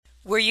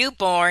Were you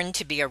born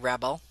to be a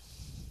rebel?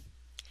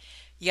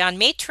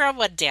 Yanmitra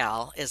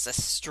Waddell is a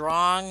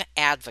strong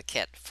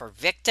advocate for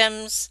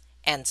victims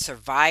and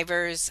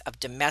survivors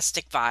of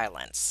domestic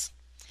violence.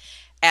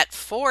 At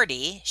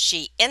 40,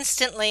 she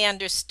instantly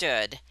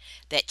understood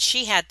that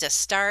she had to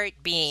start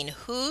being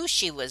who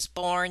she was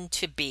born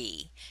to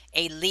be: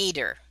 a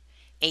leader,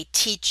 a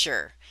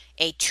teacher,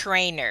 a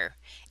trainer,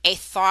 a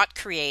thought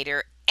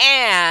creator,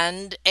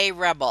 and a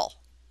rebel.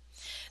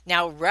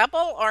 Now,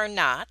 rebel or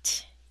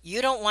not, you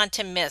don't want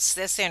to miss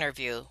this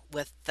interview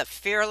with the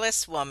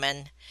fearless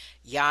woman,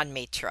 Jan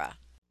Mitra.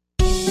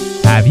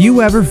 Have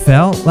you ever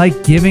felt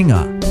like giving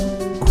up,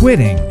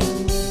 quitting,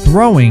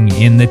 throwing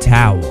in the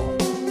towel?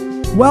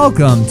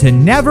 Welcome to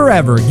Never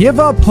Ever Give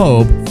Up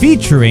Hope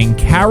featuring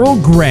Carol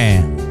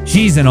Graham.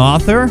 She's an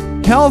author,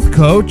 health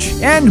coach,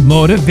 and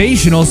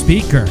motivational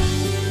speaker.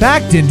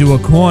 Backed into a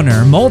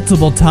corner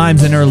multiple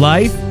times in her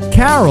life,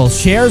 Carol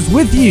shares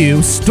with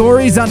you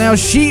stories on how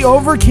she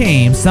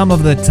overcame some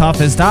of the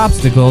toughest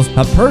obstacles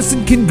a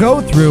person can go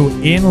through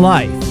in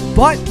life,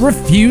 but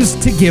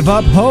refused to give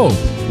up hope.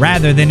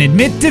 Rather than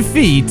admit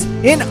defeat,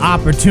 an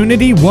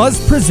opportunity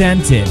was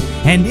presented,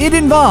 and it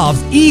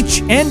involves each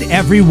and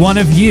every one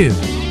of you.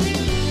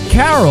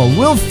 Carol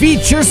will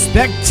feature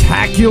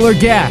spectacular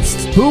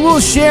guests who will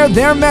share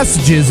their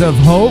messages of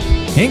hope,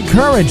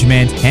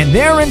 encouragement, and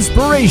their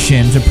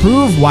inspiration to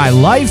prove why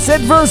life's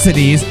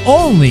adversities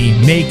only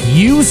make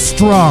you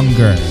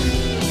stronger.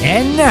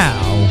 And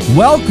now,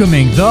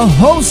 welcoming the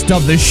host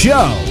of the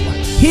show,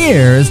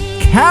 here's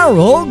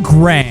Carol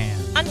Graham.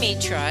 Jan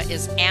Mitra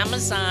is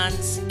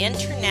Amazon's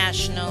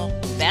international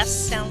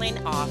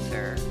best-selling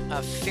author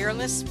of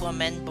Fearless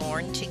Woman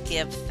Born to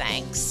Give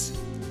Thanks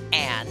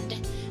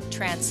and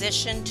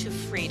Transition to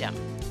Freedom,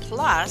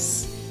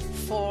 plus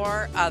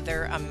 4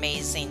 other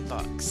amazing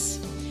books.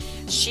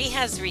 She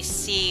has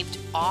received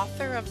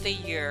Author of the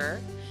Year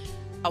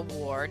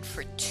award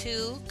for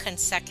 2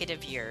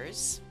 consecutive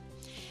years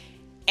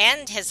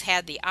and has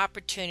had the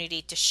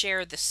opportunity to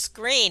share the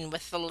screen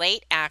with the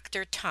late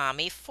actor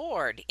Tommy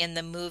Ford in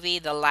the movie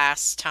The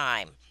Last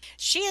Time.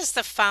 She is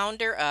the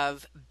founder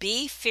of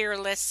Be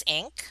Fearless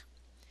Inc.,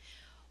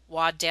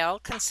 Waddell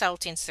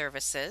Consulting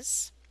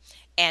Services,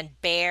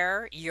 and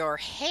Bear Your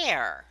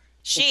Hair.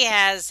 She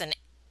has an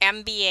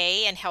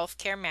MBA in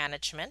healthcare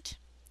management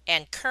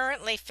and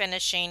currently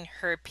finishing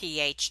her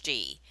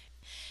PhD.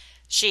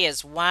 She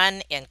is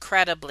one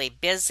incredibly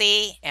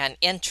busy and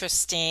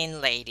interesting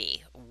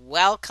lady.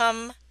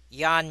 Welcome,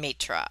 Jan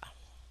Mitra.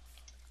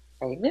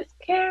 Hey, Miss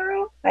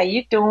Carol, how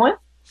you doing?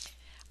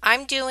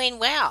 I'm doing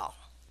well.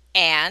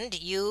 And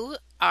you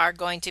are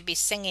going to be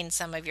singing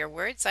some of your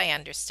words, I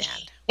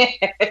understand.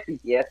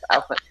 Yes,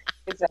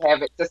 it's a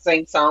habit to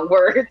sing song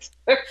words.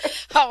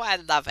 Oh, I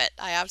love it.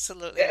 I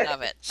absolutely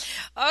love it.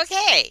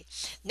 Okay,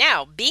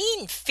 now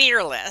being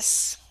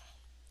fearless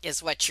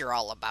is what you're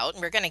all about,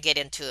 and we're going to get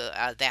into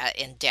that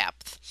in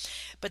depth.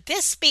 But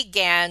this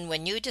began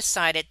when you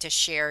decided to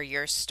share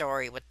your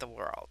story with the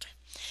world.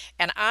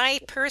 And I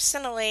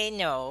personally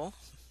know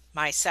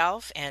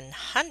myself and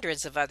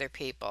hundreds of other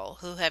people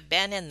who have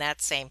been in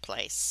that same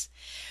place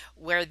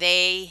where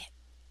they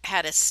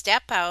had to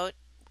step out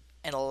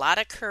and a lot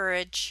of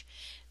courage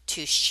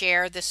to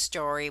share the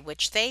story,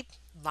 which they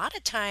a lot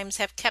of times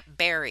have kept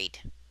buried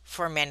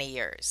for many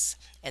years.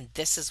 And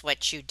this is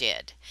what you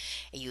did.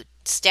 You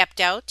stepped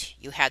out,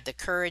 you had the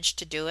courage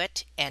to do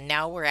it, and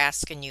now we're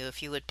asking you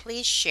if you would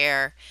please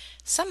share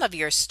some of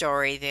your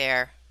story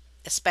there,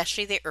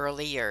 especially the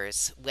early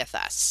years, with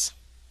us.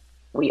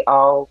 We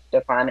all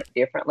define it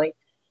differently.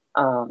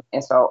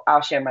 And so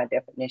I'll share my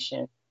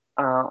definition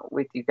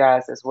with you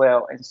guys as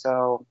well. And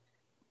so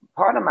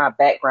part of my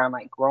background,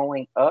 like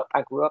growing up,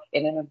 I grew up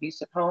in an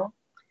abusive home.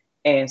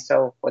 And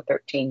so for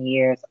 13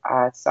 years,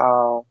 I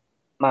saw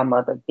my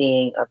mother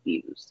being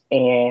abused.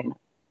 And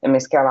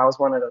Miss Carol, I was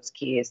one of those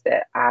kids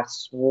that I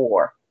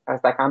swore. I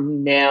was like,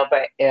 I'm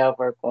never,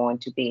 ever going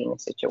to be in a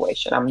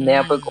situation. I'm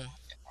never going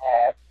Mm, to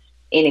have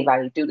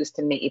anybody do this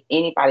to me. If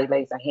anybody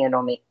lays a hand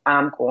on me,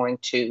 I'm going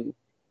to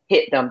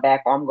hit them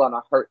back or I'm going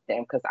to hurt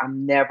them because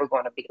I'm never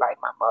going to be like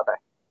my mother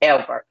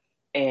ever.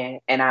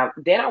 And I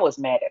was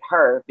mad at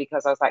her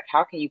because I was like,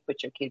 how can you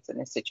put your kids in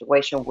a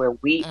situation where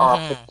we are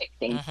mm-hmm,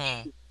 protecting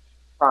mm-hmm.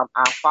 from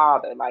our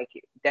father? Like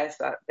that's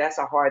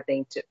a hard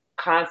thing to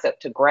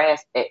concept to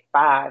grasp at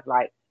 5.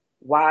 Like,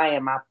 why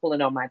am I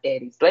pulling on my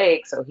daddy's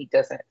leg so he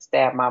doesn't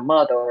stab my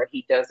mother, or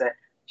he doesn't?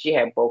 She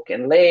had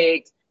broken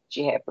legs,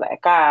 she had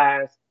black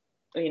eyes,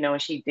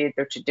 and she did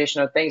the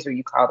traditional things where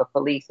you call the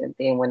police, and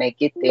then when they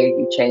get there,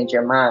 you change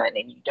your mind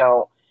and you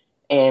don't.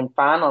 And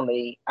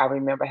finally, I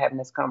remember having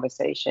this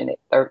conversation at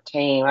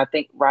 13. I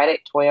think right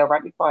at 12,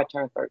 right before I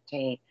turned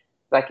 13.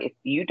 Like, if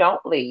you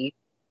don't leave,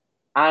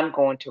 I'm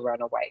going to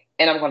run away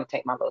and I'm going to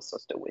take my little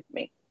sister with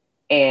me.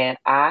 And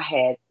I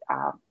had,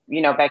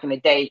 back in the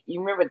day, you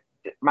remember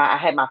I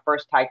had my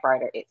first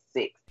typewriter at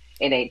 6,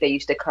 and they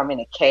used to come in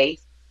a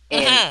case,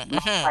 and Mm-hmm, my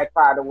mm-hmm.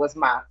 typewriter was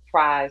my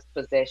prized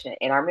possession.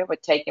 And I remember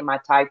taking my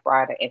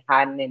typewriter and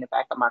hiding it in the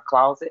back of my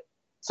closet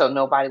so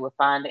nobody would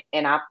find it.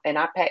 And I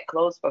packed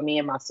clothes for me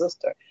and my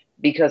sister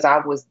because I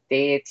was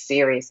dead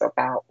serious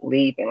about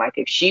leaving. Like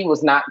if she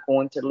was not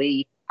going to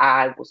leave,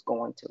 I was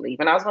going to leave,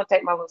 and I was going to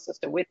take my little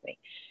sister with me.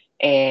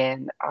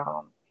 And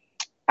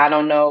I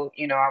don't know,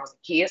 I was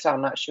a kid, so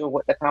I'm not sure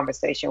what the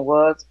conversation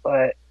was,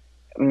 but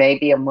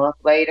maybe a month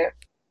later,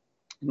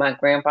 my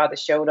grandfather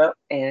showed up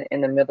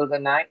in the middle of the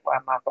night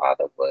while my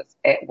father was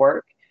at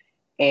work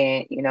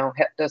and,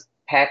 helped us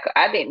pack.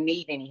 I didn't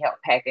need any help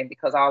packing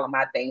because all of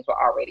my things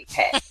were already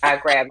packed. I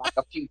grabbed like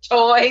a few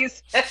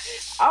toys.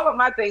 All of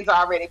my things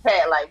are already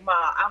packed. Like,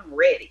 Ma, I'm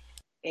ready.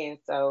 And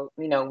so,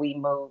 we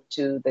moved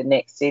to the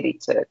next city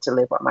to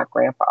live with my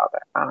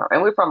grandfather.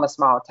 And we're from a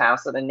small town,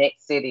 so the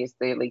next city is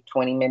literally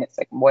 20 minutes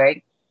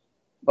away.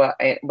 But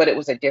it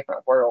was a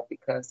different world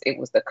because it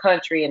was the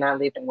country and I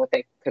lived in what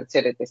they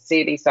considered the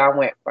city. So I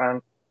went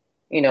from,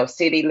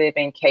 city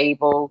living,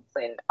 cables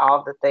and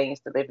all the things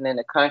to living in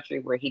the country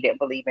where he didn't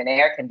believe in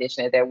air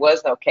conditioning. There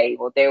was no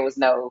cable. There was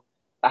no,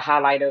 the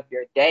highlight of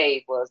your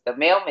day was the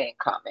mailman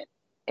coming.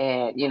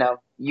 And,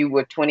 you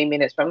were 20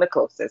 minutes from the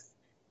closest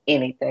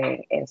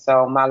anything. And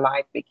so my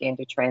life began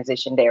to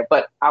transition there.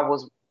 But I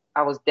was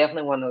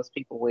definitely one of those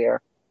people where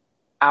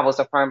I was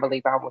a firm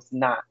believer I was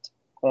not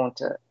going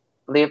to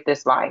live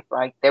this life.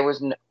 Like there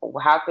was no,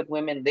 how could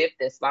women live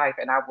this life?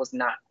 And I was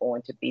not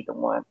going to be the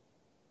one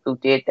who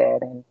did that.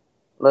 And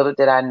little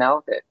did I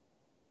know that,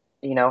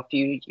 a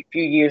few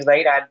years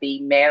later, I'd be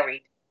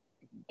married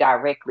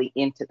directly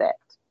into that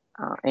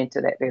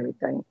very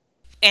thing.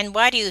 And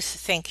why do you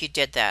think you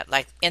did that?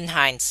 Like in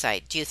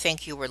hindsight, do you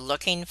think you were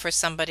looking for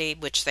somebody,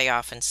 which they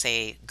often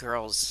say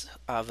girls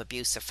of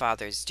abusive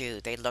fathers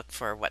do? They look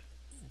for what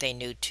they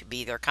knew to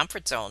be their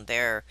comfort zone,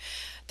 their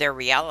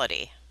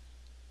reality.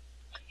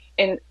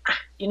 And,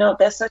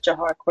 that's such a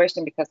hard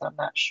question because I'm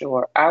not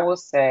sure. I will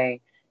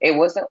say it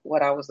wasn't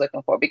what I was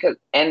looking for because,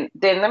 and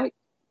then let me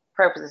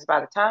preface this,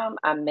 by the time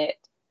I met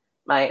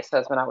my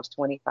ex-husband, I was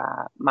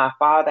 25. My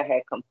father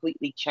had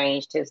completely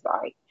changed his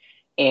life.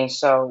 And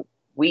so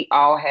we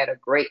all had a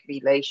great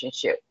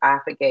relationship. I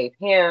forgave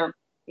him.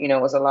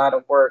 It was a lot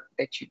of work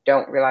that you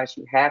don't realize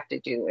you have to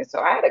do. And so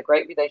I had a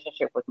great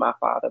relationship with my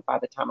father by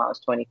the time I was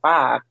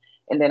 25.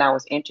 And then I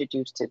was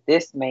introduced to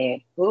this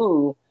man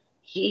who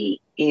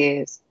he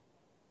is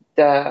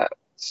the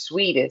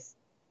sweetest,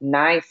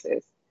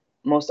 nicest,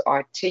 most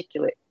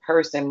articulate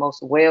person,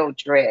 most well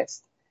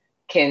dressed,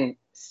 can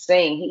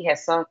sing. He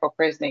has sung for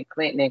President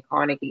Clinton in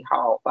Carnegie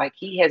Hall. Like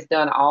he has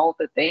done all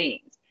the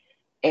things.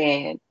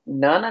 And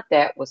none of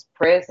that was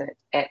present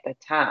at the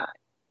time.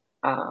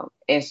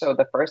 And so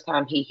the first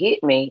time he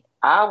hit me,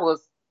 I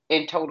was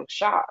in total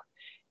shock.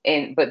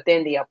 But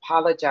then the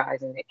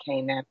apologizing that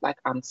came out, like,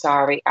 I'm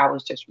sorry, I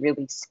was just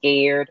really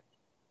scared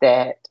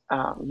that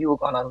you were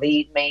gonna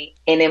leave me.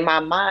 And in my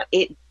mind,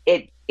 it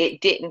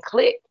didn't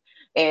click.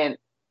 And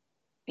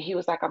he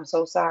was like, I'm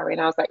so sorry.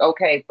 And I was like,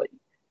 okay, but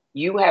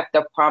you have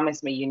to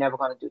promise me you're never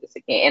going to do this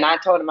again. And I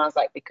told him, I was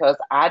like, because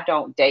I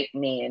don't date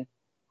men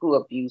who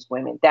abuse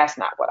women. That's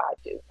not what I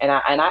do. And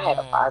I had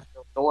a Mm,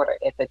 5-year-old daughter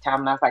at the time.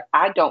 And I was like,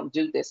 I don't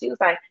do this. He was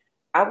like,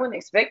 I wouldn't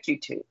expect you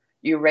to.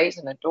 You're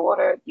raising a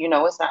daughter,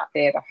 it's not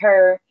fair to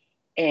her.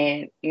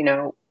 And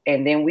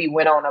then we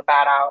went on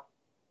about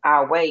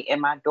our way. And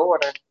my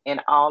daughter,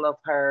 in all of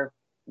her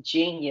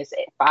genius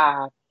at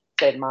 5,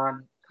 said,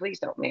 Mom, please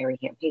don't marry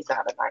him. He's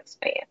not a nice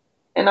man.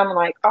 And I'm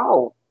like,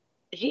 oh,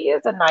 he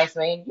is a nice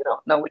man. You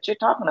don't know what you're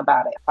talking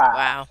about at 5.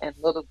 wow, And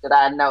little did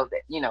I know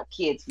that,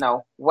 kids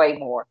know way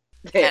more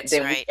that's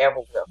than we right. ever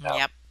will know.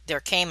 Yep. There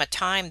came a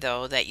time,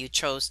 though, that you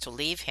chose to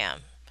leave him,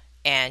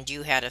 and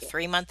you had a Yeah,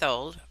 3 month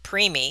old,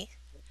 preemie,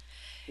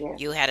 yeah,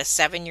 you had a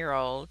 7-year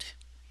old,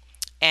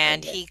 oh,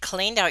 and yeah. he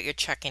cleaned out your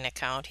checking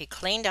account, he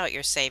cleaned out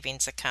your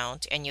savings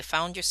account, and you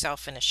found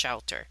yourself in a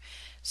shelter.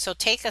 So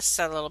take us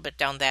a little bit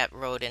down that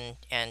road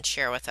and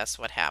share with us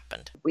what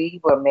happened.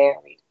 We were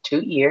married 2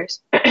 years.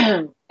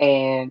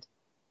 And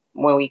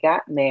when we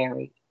got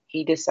married,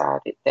 he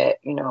decided that,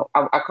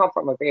 I come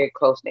from a very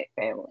close knit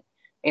family.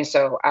 And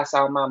so I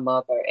saw my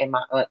mother and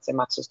my aunts and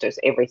my sisters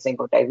every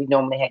single day. We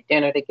normally had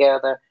dinner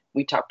together.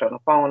 We talked on the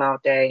phone all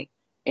day.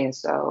 And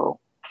so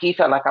he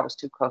felt like I was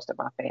too close to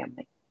my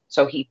family.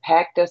 So he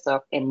packed us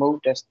up and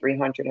moved us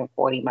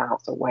 340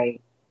 miles away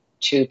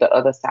to the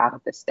other side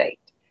of the state.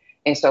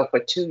 And so for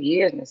 2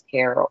 years, Miss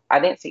Carol, I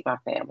didn't see my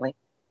family.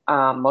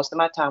 Most of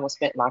my time was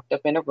spent locked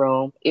up in a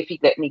room. If he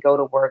let me go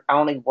to work, I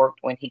only worked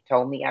when he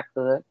told me I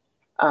could.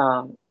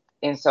 Um,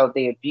 and so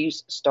the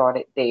abuse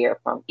started there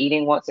from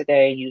eating once a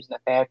day, using the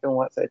bathroom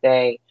once a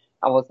day.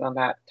 I wasn't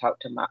allowed to talk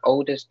to my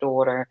oldest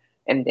daughter.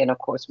 And then, of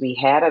course, we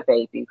had a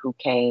baby who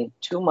came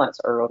 2 months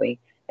early,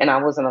 and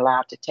I wasn't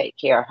allowed to take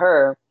care of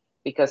her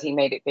because he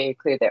made it very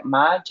clear that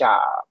my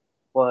job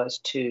was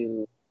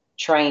to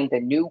train the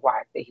new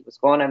wife that he was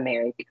going to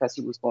marry because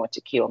he was going to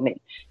kill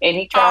me. And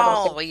he tried on Oh,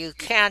 several well, you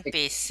occasions can't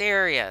be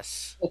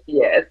serious.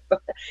 yes.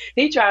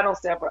 He tried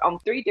on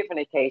 3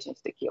 different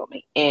occasions to kill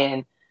me.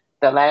 And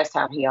the last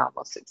time he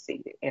almost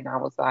succeeded. And I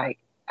was like,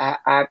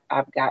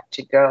 I've got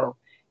to go.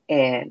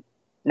 And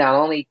not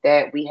only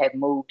that, we had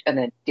moved an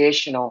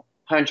additional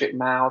 100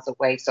 miles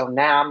away. So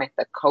now I'm at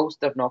the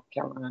coast of North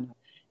Carolina.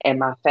 and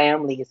my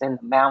family is in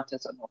the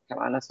mountains of North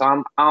Carolina. So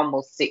I'm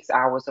almost 6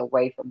 hours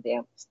away from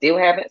them. Still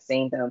haven't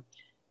seen them.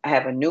 I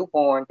have a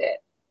newborn that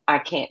I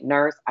can't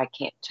nurse, I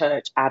can't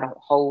touch, I don't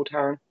hold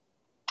her.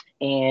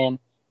 And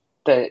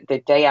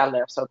the day I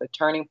left, so the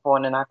turning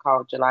point, and I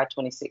called July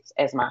 26th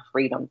as my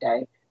freedom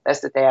day.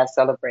 That's the day I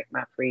celebrate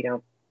my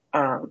freedom.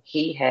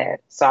 He had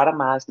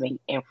sodomized me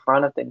in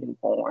front of the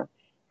newborn.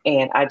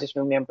 And I just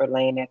remember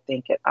laying there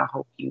thinking, I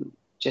hope you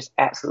just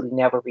absolutely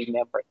never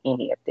remember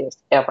any of this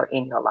ever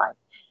in your life.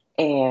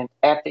 And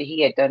after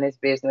he had done his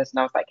business, and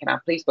I was like, can I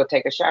please go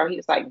take a shower? He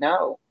was like,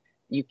 no,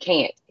 you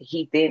can't.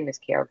 He then, Miss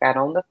Carol, got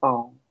on the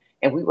phone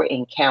and we were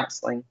in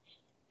counseling.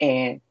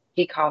 And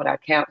he called our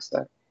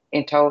counselor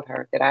and told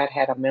her that I'd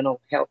had a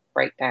mental health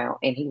breakdown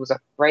and he was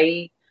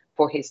afraid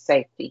for his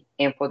safety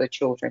and for the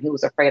children. He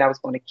was afraid I was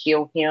going to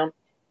kill him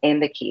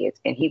and the kids,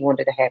 and he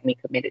wanted to have me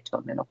committed to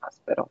a mental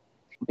hospital.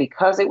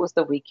 Because it was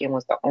the weekend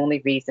was the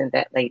only reason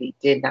that lady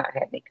did not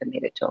have me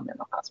committed to a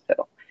mental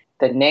hospital.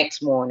 The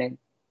next morning,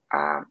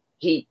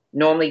 he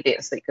normally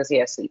didn't sleep because he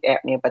had sleep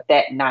apnea, but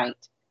that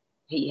night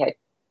he had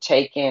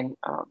taken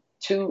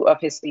two of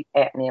his sleep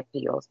apnea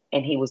pills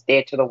and he was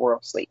dead to the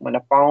world sleep. When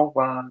the phone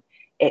rang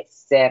at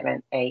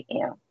 7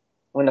 a.m.,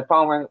 when the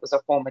phone rang, it was a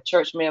former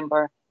church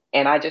member,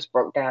 and I just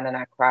broke down and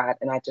I cried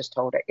and I just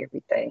told her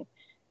everything.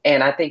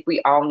 And I think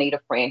we all need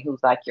a friend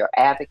who's like your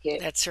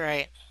advocate, That's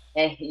right.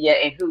 and yeah,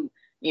 and who,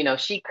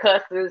 she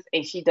cusses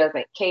and she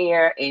doesn't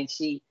care, and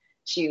she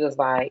was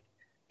like,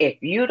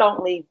 if you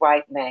don't leave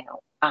right now,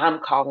 I'm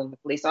calling the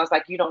police. So I was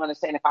like, you don't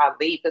understand, if I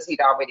leave, because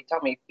he'd already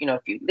told me,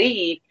 if you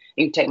leave,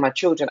 you take my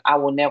children, I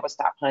will never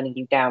stop hunting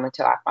you down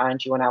until I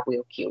find you, and I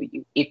will kill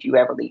you if you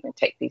ever leave and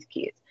take these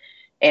kids.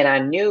 And I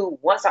knew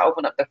once I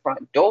opened up the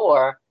front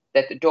door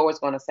that the door was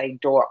going to say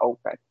door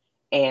open.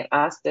 And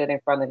I stood in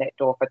front of that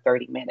door for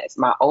 30 minutes.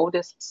 My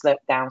oldest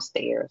slept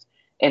downstairs.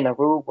 And the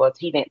rule was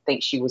he didn't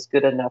think she was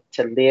good enough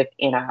to live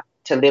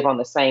on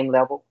the same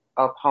level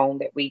of home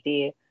that we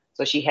did.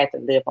 So she had to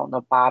live on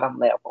the bottom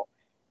level.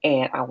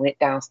 And I went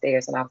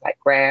downstairs and I was like,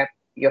 grab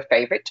your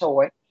favorite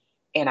toy.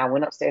 And I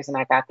went upstairs and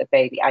I got the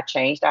baby. I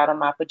changed out of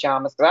my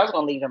pajamas because I was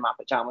going to leave in my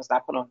pajamas. I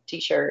put on a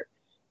t-shirt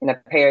and a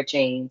pair of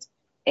jeans,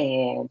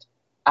 and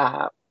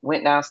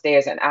went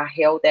downstairs and I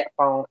held that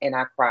phone and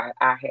I cried.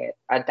 I had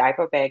a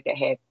diaper bag that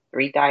had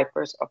three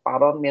diapers, a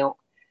bottle of milk,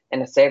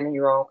 and a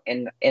 7-year old,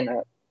 and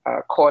a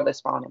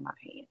cordless phone in my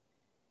hand.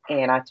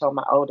 And I told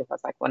my oldest, I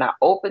was like, when I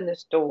open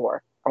this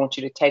door, I want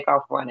you to take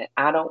off running.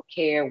 I don't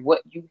care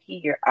what you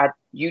hear.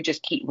 You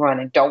just keep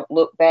running. Don't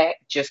look back.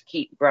 Just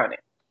keep running.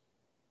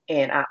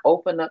 And I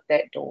opened up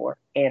that door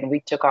and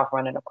we took off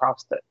running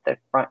across the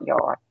front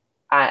yard.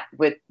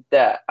 With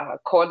the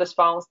cordless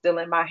phone still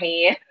in my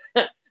hand,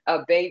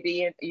 a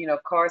baby in,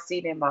 car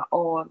seat in my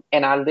arm,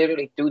 and I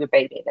literally threw the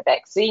baby in the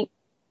back seat.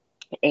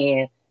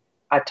 And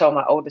I told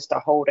my oldest to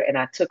hold her, and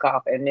I took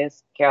off. And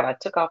this, Carol, I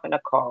took off in a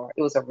car.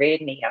 It was a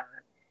red Neon.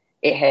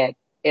 It had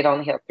it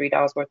only had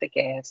 $3 worth of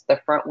gas. The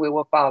front wheel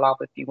would fall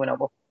off if you went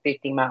over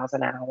 50 miles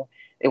an hour.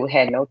 It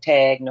had no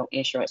tag, no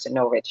insurance, and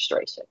no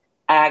registration.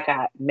 I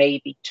got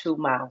maybe 2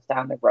 miles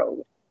down the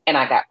road, and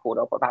I got pulled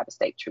over by the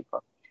state trooper.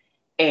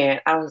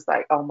 And I was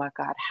like, oh my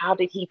God, how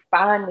did he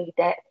find me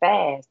that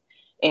fast?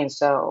 And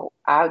so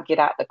I get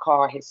out the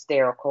car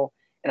hysterical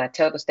and I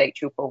tell the state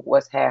trooper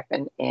what's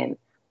happened. And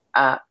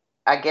uh,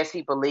 I guess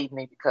he believed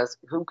me, because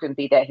who can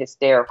be that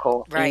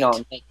hysterical, Right.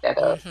 and make that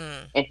up?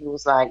 Mm-hmm. And he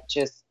was like,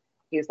 just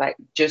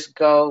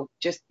go,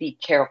 just be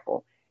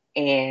careful.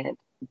 And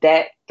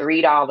that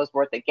 $3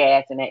 worth of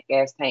gas in that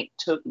gas tank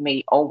took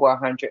me over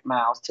 100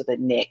 miles to the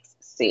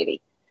next city.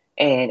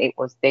 And it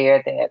was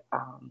there that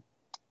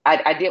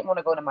I didn't want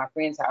to go to my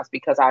friend's house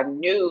because I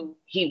knew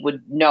he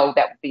would know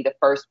that would be the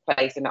first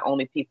place and the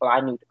only people I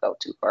knew to go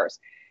to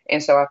first.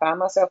 And so I found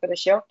myself in a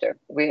shelter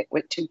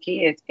with two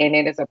kids. And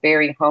it is a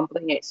very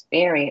humbling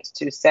experience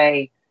to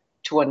say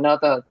to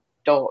another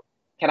adult,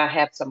 can I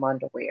have some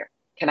underwear?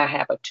 Can I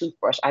have a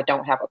toothbrush? I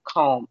don't have a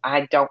comb.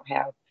 I don't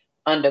have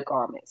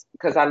undergarments,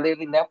 because I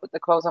literally left with the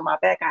clothes on my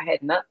back. I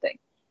had nothing.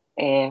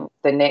 And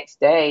the next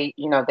day,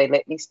 they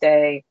let me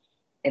stay.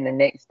 And the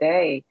next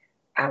day,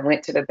 I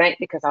went to the bank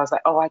because I was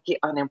like, oh, I get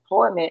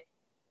unemployment.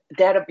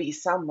 That'll be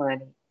some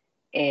money.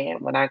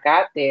 And when I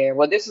got there,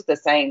 well, this was the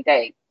same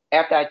day.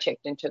 After I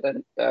checked into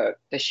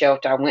the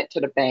shelter, I went to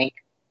the bank.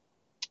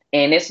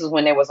 And this is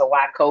when there was a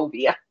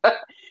Wachovia.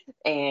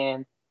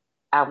 And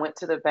I went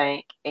to the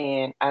bank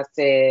and I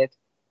said,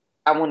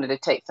 I wanted to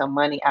take some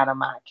money out of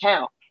my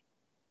account.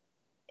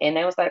 And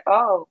they was like,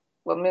 oh,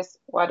 well, Miss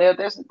Waddell,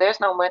 there's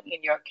no money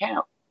in your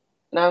account.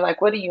 And I was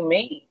like, what do you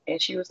mean?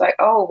 And she was like,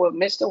 oh, well,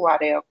 Mr.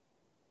 Waddell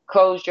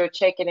closed your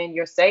checking and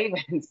your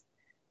savings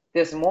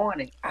this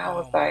morning. I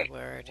was Oh my like,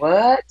 word.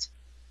 what?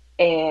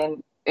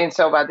 And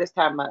so by this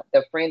time,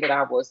 the friend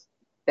that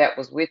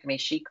was with me,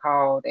 she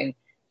called and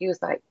he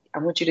was like, I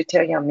want you to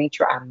tell young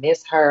Mitra I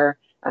miss her.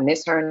 I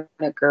miss her and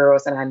the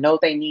girls, and I know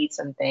they need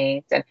some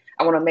things, and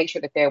I want to make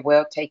sure that they're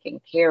well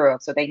taken care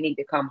of. So they need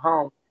to come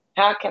home.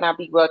 How can I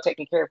be well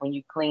taken care of when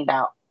you cleaned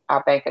out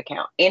our bank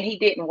account? And he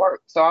didn't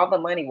work, so all the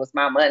money was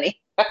my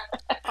money.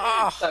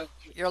 Oh, So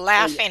You're So yeah,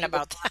 laughing it was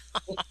about that.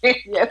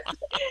 yes,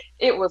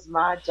 it was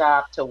my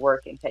job to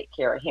work and take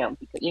care of him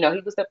because he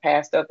was the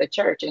pastor of the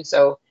church, and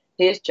so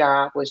his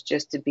job was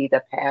just to be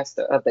the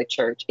pastor of the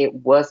church. It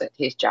wasn't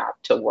his job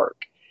to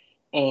work.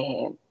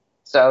 And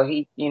so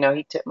he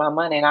took my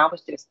money and I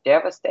was just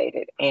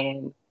devastated.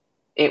 And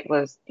it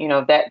was,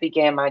 that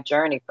began my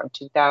journey from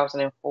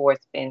 2004.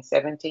 It's been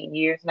 17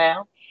 years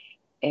now.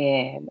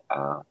 And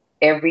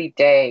every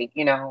day,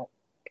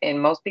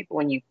 and most people,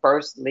 when you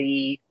first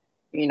leave,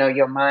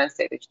 your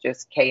mindset is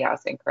just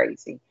chaos and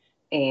crazy.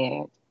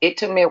 And it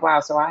took me a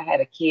while. So I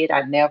had a kid.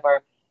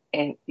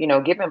 And,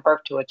 giving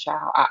birth to a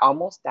child, I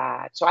almost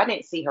died. So I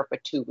didn't see her for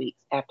 2 weeks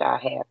after I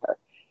had her.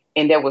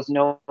 And there was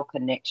no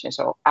connection.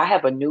 So I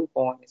have a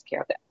newborn, Miss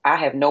Carol, that I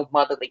have no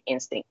motherly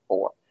instinct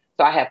for.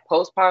 So I have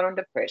postpartum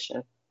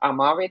depression.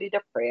 I'm already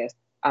depressed.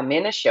 I'm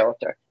in a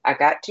shelter. I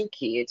got two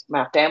kids.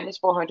 My family's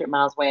 400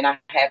 miles away, and I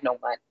have no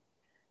money.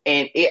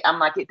 And I'm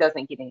like, it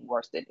doesn't get any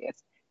worse than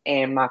this.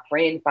 And my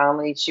friend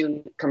finally,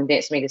 she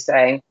convinced me to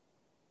say,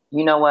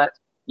 you know what?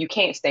 You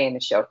can't stay in the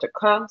shelter.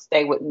 Come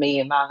stay with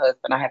me and my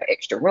husband. I have an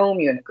extra room.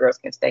 You and the girls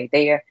can stay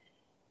there.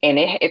 And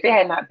if it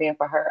had not been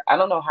for her, I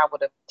don't know how I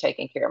would have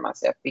taken care of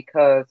myself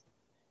because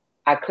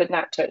I could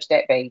not touch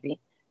that baby.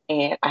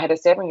 And I had a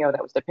 7-year-old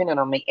that was dependent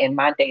on me, and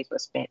my days were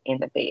spent in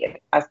the bed.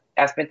 I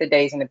spent the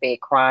days in the bed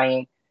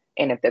crying.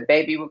 And if the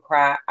baby would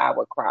cry, I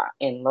would cry.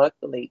 And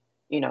luckily,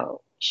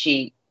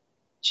 she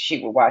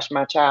would wash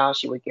my child,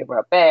 she would give her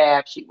a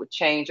bath, she would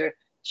change her,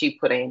 she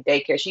put her in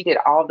daycare. She did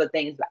all the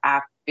things that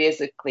I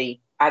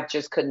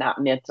just could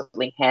not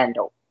mentally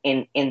handle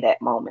in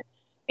that moment.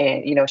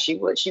 And she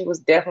was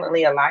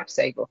definitely a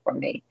lifesaver for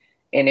me.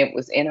 And it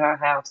was in her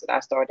house that I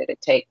started to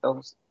take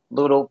those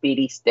little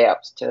bitty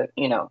steps to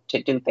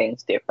do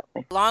things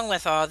differently. Along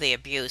with all the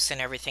abuse and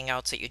everything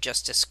else that you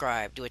just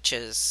described, which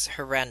is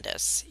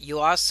horrendous, you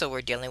also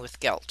were dealing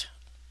with guilt.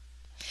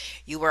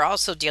 You were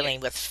also dealing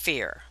with Yes.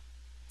 fear,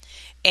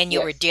 and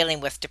you were Yes. dealing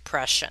with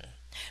depression.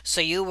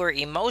 So you were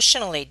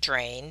emotionally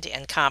drained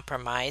and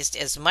compromised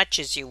as much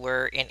as you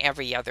were in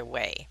every other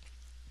way.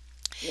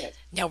 Yes.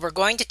 Now we're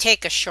going to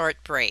take a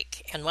short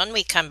break, and when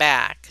we come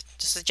back,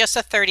 just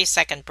a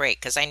 30-second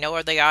break, because I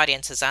know the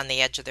audience is on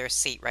the edge of their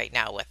seat right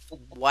now with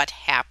what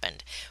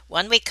happened.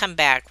 When we come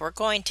back, we're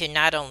going to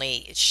not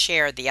only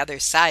share the other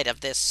side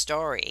of this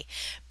story,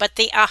 but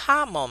the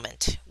aha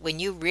moment when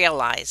you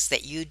realize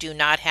that you do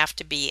not have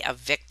to be a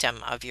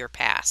victim of your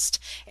past.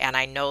 And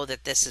I know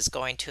that this is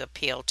going to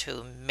appeal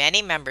to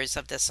many members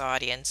of this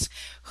audience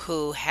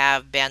who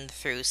have been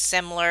through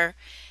similar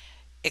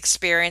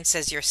experience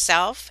as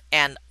yourself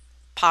and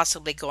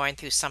possibly going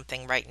through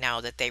something right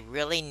now that they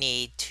really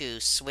need to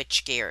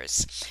switch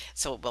gears.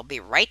 So we'll be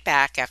right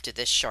back after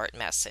this short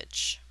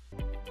message.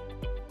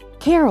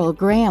 Carol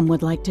Graham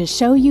would like to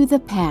show you the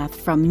path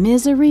from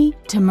misery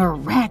to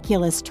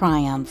miraculous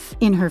triumph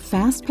in her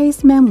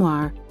fast-paced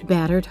memoir,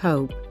 Battered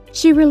Hope.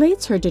 She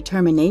relates her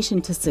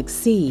determination to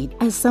succeed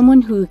as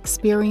someone who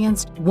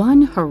experienced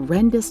one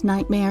horrendous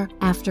nightmare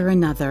after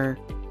another.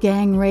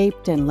 Gang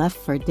raped and left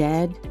for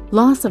dead,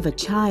 loss of a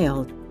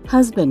child,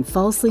 husband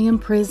falsely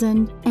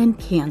imprisoned, and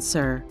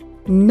cancer.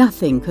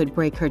 Nothing could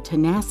break her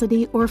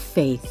tenacity or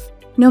faith.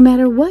 No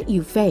matter what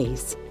you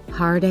face,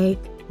 heartache,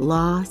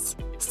 loss,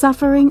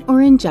 suffering,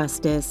 or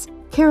injustice,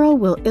 Carol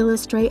will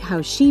illustrate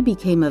how she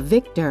became a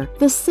victor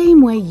the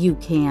same way you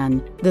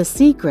can. The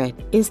secret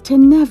is to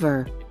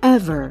never,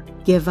 ever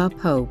give up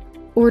hope.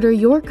 Order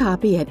your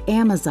copy at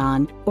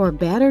Amazon or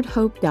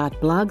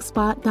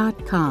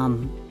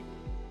batteredhope.blogspot.com.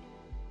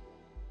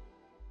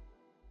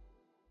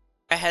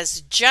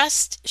 Has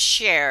just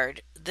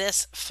shared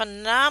this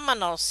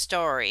phenomenal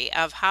story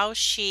of how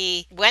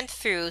she went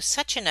through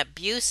such an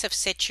abusive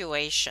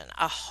situation,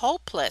 a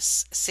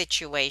hopeless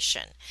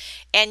situation.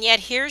 And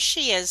yet here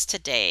she is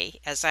today,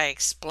 as I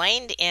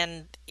explained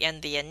in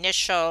the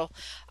initial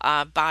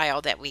bio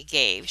that we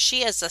gave.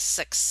 She is a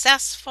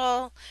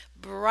successful,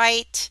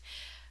 bright,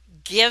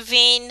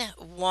 giving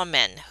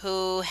woman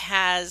who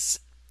has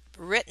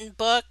written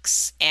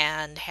books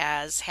and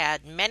has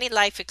had many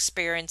life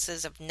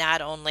experiences of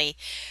not only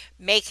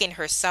making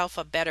herself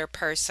a better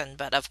person,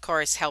 but of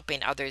course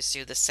helping others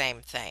do the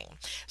same thing.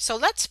 So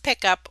let's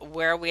pick up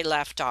where we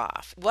left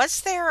off.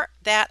 Was there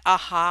that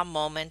aha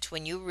moment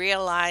when you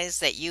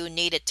realized that you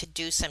needed to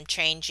do some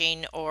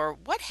changing, or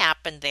what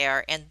happened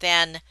there, and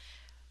then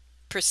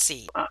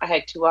proceed? I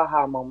had two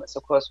aha moments,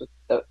 of course, with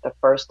the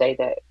first day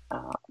that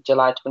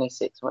July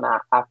 26th when I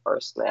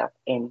first left.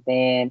 And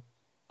then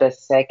the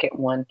second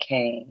one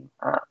came,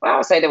 well, I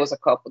would say there was a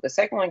couple. The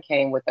second one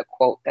came with a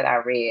quote that I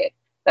read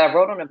that I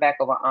wrote on the back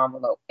of an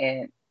envelope.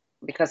 And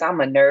because I'm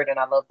a nerd and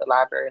I love the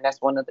library, and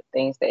that's one of the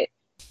things that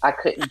I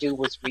couldn't do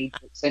was read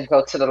books and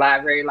go to the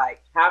library.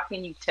 Like, how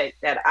can you take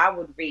that? I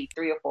would read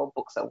 3 or 4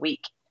 books a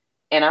week.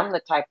 And I'm the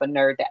type of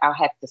nerd that I'll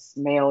have to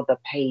smell the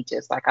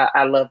pages. Like,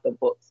 I love the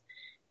books.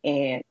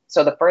 And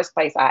so the first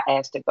place I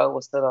asked to go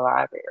was to the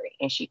library,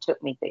 and she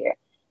took me there.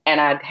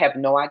 And I have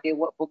no idea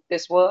what book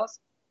this was,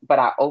 but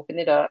I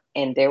opened it up,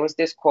 and there was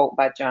this quote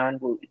by John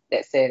Wooden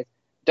that says,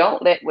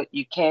 Don't let what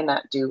you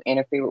cannot do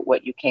interfere with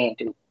what you can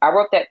do. I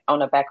wrote that on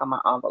the back of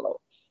my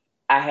envelope.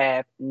 I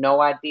have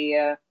no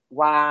idea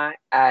why.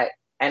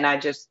 And I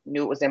just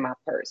knew it was in my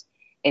purse.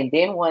 And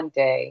then one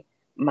day,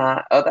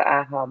 my other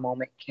aha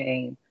moment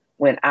came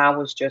when I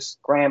was just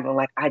scrambling.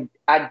 Like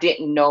I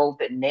didn't know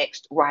the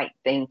next right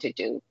thing to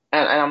do.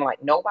 And I'm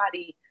like,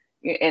 nobody,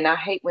 and I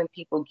hate when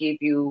people give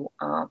you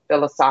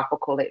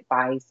philosophical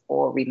advice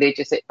or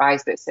religious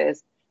advice that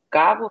says,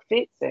 God will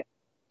fix it.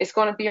 It's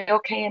going to be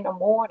okay in the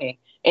morning.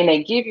 And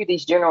they give you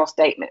these general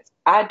statements.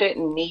 I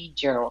didn't need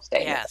general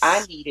statements. I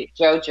Yes. needed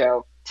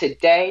JoJo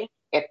today.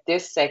 At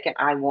this second,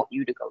 I want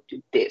you to go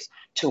do this.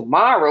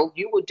 Tomorrow,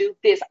 you will do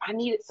this. I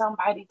needed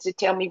somebody to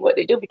tell me what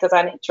to do because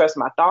I didn't trust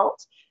my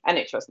thoughts. I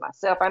didn't trust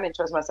myself. I didn't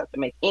trust myself to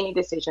make any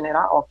decision at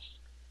all.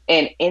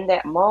 And in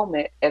that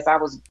moment, as I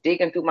was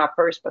digging through my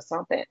purse for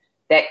something,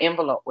 that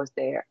envelope was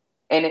there.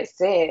 And it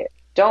said,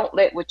 don't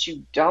let what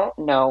you don't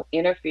know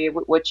interfere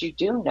with what you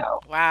do know.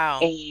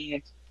 Wow.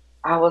 And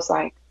I was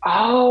like,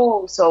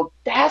 oh, so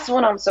that's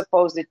what I'm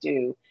supposed to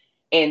do.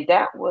 And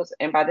that was,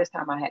 and by this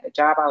time I had a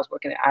job. I was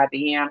working at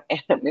IBM,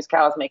 and Miss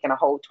Cal was making a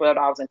whole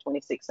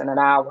 $12.26 an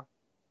hour.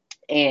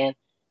 And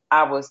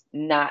I was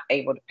not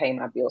able to pay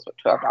my bills with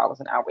 $12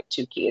 an hour with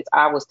two kids.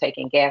 I was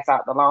taking gas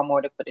out the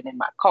lawnmower to put it in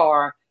my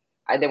car.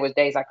 There was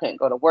days I couldn't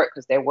go to work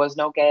because there was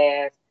no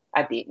gas.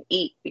 I didn't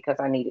eat because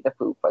I needed the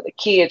food for the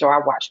kids, or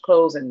I washed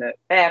clothes in the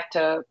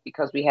bathtub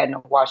because we had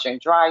no washer and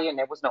dryer, and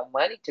there was no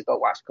money to go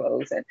wash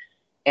clothes.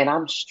 And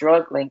I'm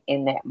struggling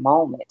in that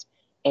moment.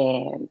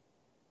 And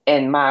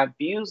my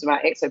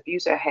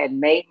ex-abuser had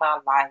made my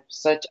life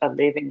such a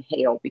living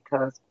hell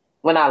because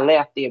when I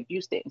left, the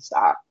abuse didn't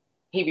stop.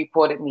 He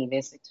reported me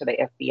missing to the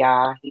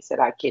FBI. He said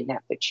I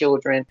kidnapped the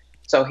children.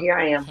 So here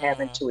I am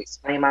having Hmm. to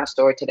explain my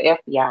story to the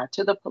FBI,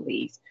 to the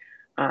police.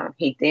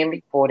 He then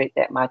reported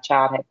that my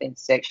child had been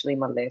sexually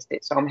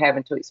molested. So I'm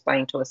having to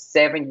explain to a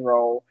 7-year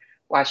old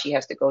why she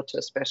has to go to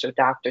a special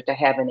doctor to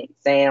have an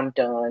exam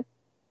done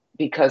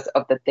because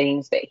of the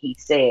things that he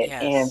said.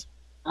 And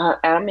Yes.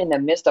 I'm in the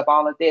midst of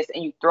all of this,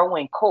 and you throw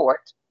in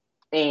court,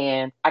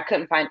 and I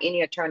couldn't find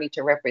any attorney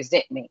to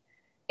represent me.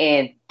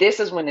 And this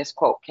is when this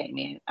quote came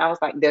in. I was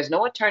like, there's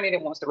no attorney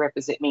that wants to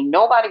represent me.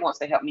 Nobody wants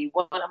to help me.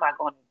 What am I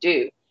going to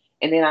do?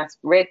 And then I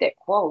read that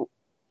quote,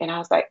 and I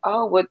was like,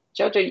 oh, well,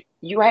 JoJo,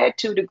 you had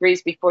 2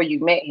 degrees before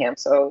you met him.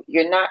 So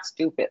you're not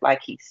stupid,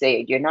 like he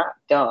said. You're not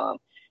dumb.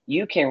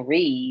 You can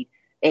read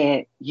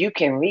and you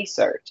can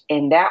research.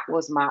 And that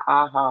was my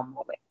aha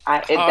moment.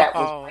 That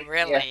was Oh, right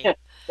there really?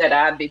 that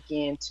I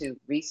began to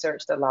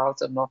research the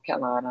laws of North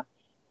Carolina.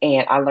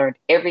 And I learned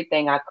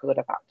everything I could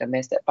about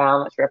domestic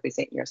violence,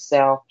 represent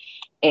yourself.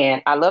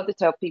 And I love to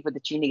tell people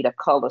that you need a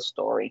color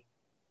story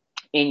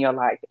in your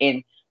life.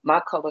 And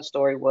my color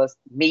story was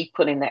me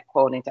putting that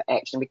quote into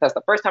action because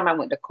the first time I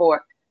went to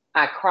court,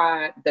 I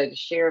cried. The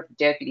sheriff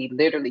deputy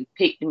literally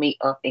picked me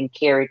up and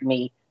carried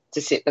me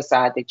to sit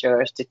beside the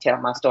judge to tell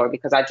my story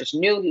because I just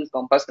knew he was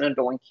going to bust in the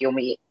door and kill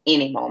me at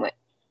any moment.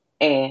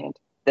 And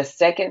the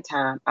second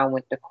time I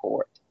went to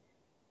court,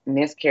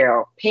 Miss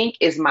Carol, pink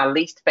is my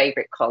least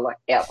favorite color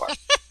ever.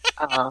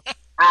 Um,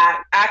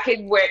 I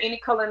could wear any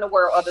color in the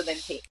world other than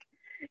pink,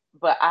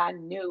 but I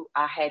knew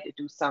I had to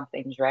do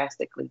something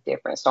drastically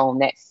different. So on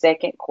that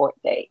second court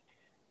date,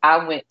 I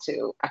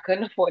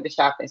couldn't afford the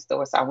shopping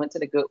store, so I went to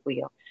the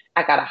Goodwill.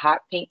 I got a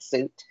hot pink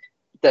suit,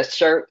 the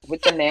shirt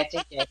with the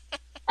matching jacket.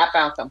 I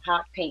found some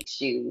hot pink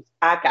shoes.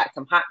 I got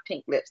some hot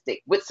pink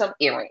lipstick with some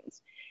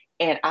earrings.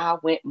 And I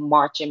went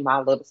marching my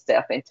little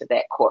self into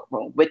that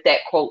courtroom with that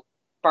quote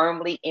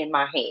firmly in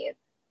my hand.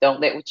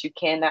 Don't let what you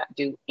cannot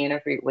do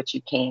interfere with what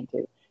you can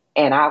do.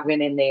 And I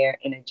went in there,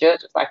 and the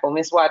judge was like, well,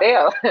 Miss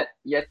Waddell,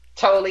 you're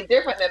totally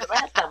different than the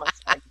last time I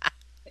saw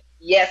you.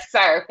 Yes,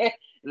 sir.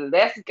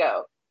 Let's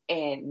go.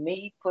 And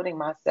me putting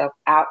myself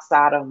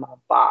outside of my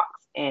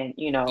box, and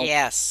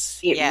Yes.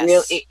 it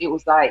real Yes. it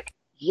was like,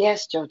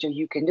 yes, Jojo,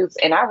 you can do this.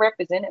 And I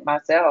represented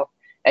myself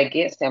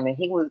against him. And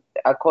he was,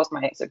 of course,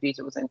 my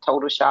ex-abuser was in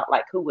total shock,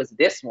 like, who was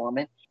this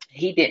woman?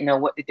 He didn't know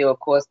what to do. Of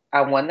course,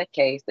 I won the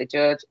case. The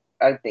judge,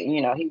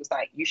 he was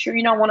like, you sure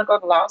you don't want to go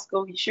to law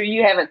school? You sure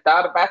you haven't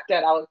thought about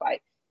that? I was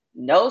like,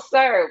 no,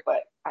 sir,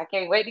 but I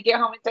can't wait to get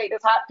home and take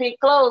this hot pink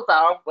clothes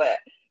off. But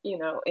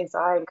and so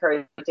I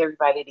encourage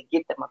everybody to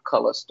get them a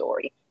color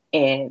story,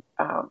 and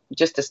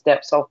just to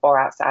step so far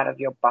outside of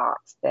your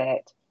box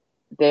that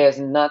there's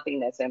nothing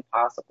that's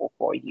impossible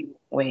for you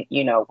when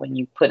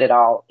you put it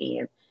all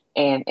in.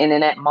 And in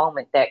that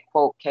moment, that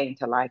quote came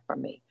to life for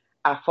me.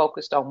 I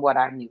focused on what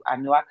I knew. I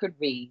knew I could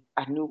read.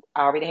 I knew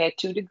I already had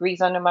 2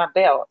 degrees under my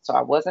belt, so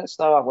I wasn't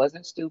slow. I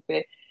wasn't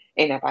stupid.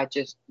 And if I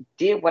just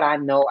did what I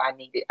know I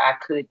needed, I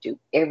could do,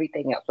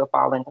 everything else would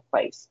fall into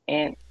place.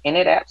 And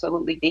it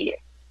absolutely did.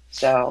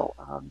 So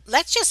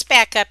Let's just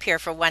back up here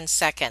for 1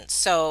 second.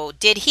 So,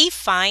 did he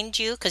find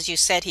you? Because you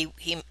said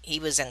he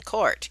was in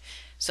court.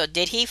 So,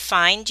 did he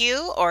find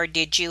you, or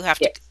did you have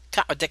to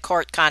yes, the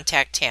court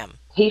contact him?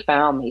 he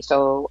found me.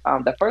 So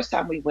the first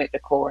time we went to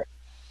court,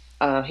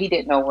 he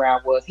didn't know where I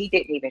was. He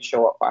didn't even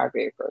show up for our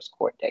very first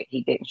court date.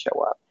 He didn't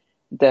show up.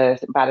 The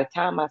by the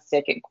time my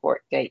second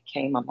court date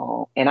came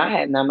along, and I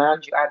had now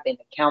mind you, I've been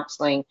to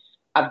counseling,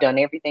 I've done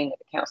everything that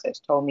the counselors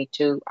told me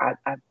to.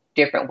 I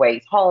different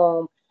ways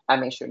home. I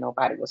made sure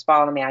nobody was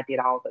following me. I did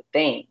all the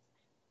things,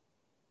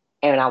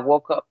 and I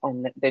woke up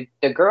on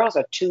the girls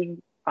are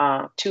 2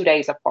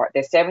 days apart.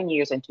 They're 7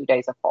 years and 2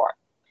 days apart,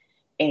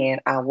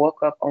 and I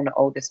woke up on the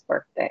oldest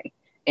birthday.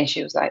 And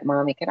she was like,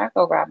 Mommy, can I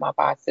go ride my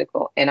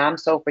bicycle? And I'm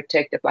so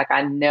protective. Like,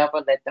 I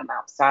never let them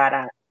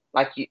outside.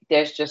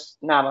 There's just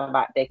not a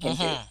lot they can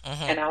do. Mm-hmm.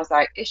 Mm-hmm. And I was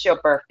like, it's your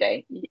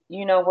birthday.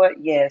 You know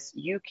what? Yes,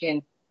 you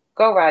can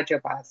go ride your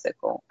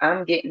bicycle.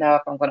 I'm getting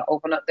up. I'm going to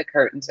open up the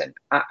curtains and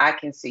I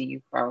can see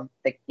you from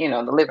the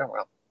living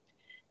room.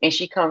 And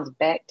she comes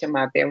back to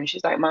my bedroom.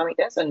 She's like, Mommy,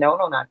 there's a note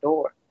on our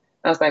door.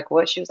 I was like,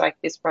 what? She was like,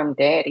 it's from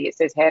Daddy. It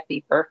says,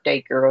 Happy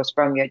birthday, girls,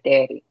 from your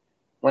daddy.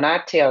 When I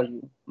tell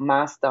you,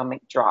 my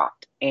stomach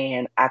dropped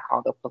and I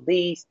called the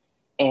police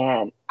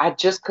and I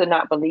just could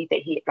not believe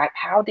that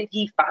how did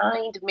he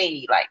find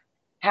me? Like,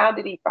 how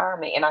did he find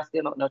me? And I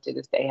still don't know to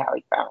this day how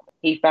he found me.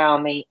 He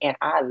found me and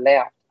I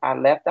left. I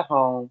left the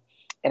home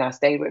and I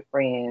stayed with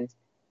friends.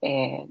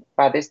 And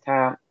by this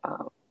time,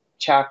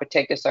 Child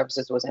Protective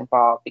Services was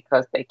involved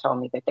because they told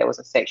me that there was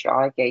a sexual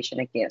allegation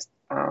against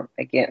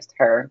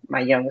her, my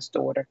youngest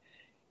daughter.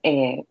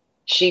 And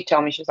she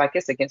told me, she was like,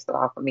 it's against the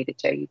law for me to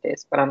tell you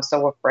this, but I'm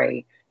so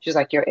afraid. She's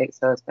like, your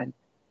ex-husband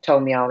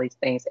told me all these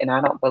things, and I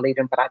don't believe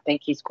him, but I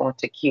think he's going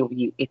to kill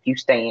you if you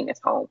stay in his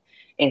home.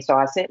 And so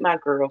I sent my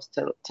girls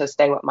to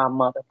stay with my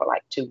mother for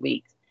like 2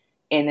 weeks.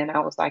 And then I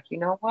was like, you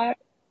know what?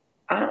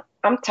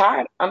 I'm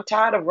tired. I'm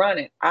tired of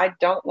running. I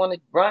don't want to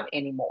run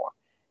anymore.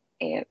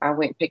 And I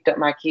went and picked up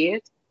my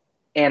kids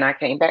and I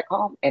came back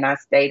home and I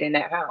stayed in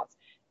that house.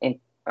 And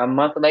a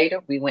month later,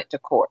 we went to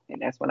court.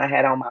 And that's when I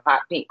had on my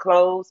hot pink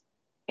clothes.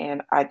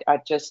 And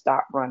I just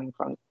stopped running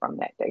from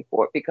that day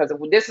forward because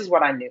this is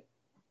what I knew.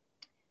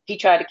 He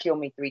tried to kill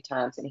me 3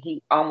 times and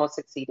he almost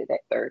succeeded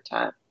that third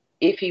time.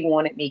 If he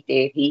wanted me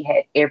dead, he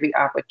had every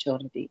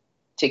opportunity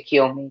to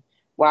kill me.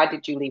 Why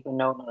did you leave a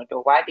note on the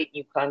door? Why didn't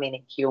you come in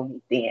and kill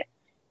me then?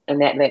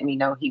 And that let me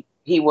know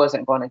he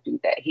wasn't going to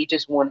do that. He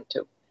just wanted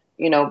to,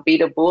 be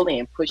the bully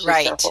and push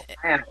himself Right.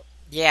 around.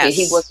 And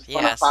he Yes. wasn't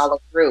going to Yes. follow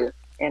through.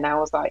 And I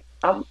was like,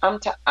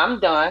 I'm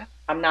done.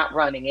 I'm not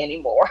running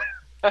anymore.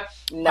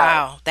 No.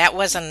 Wow, that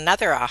was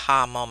another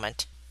aha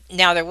moment.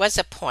 Now, there was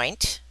a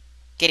point,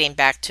 getting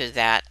back to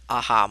that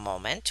aha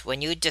moment,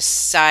 when you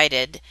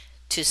decided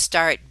to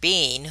start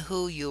being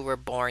who you were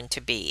born to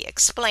be.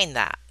 Explain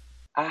that.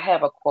 I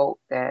have a quote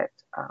that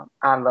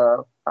I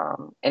love,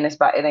 and it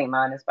ain't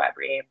mine. It's by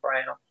Brené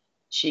Brown.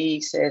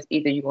 She says,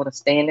 either you're going to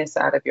stand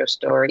inside of your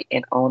story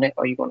and own it,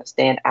 or you're going to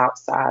stand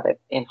outside of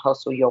and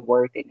hustle your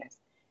worthiness.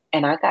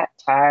 And I got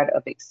tired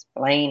of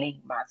explaining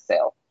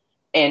myself.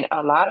 And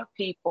a lot of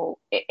people,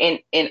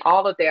 in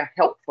all of their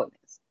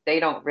helpfulness,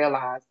 they don't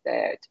realize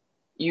that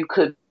you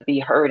could be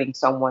hurting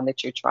someone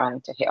that you're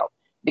trying to help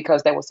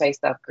because they will say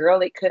stuff,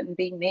 girl, it couldn't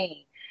be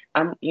me.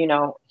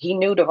 He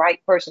knew the right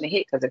person to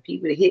hit because if he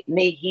would have hit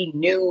me, he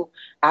knew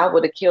I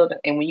would have killed him.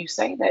 And when you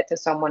say that to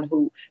someone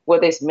who,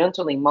 whether it's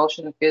mentally,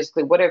 emotionally,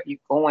 physically, whatever you're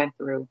going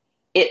through,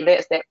 it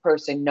lets that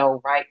person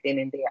know right then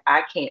and there,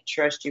 I can't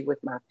trust you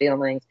with my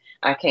feelings.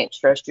 I can't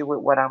trust you with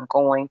what I'm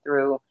going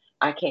through.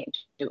 I can't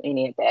do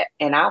any of that.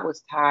 And I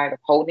was tired of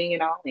holding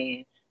it all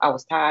in. I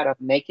was tired of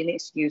making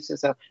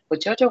excuses of,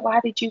 but Jojo, why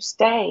did you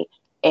stay?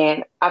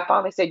 And I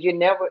finally said, you're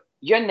never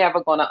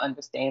going to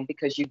understand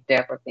because you've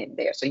never been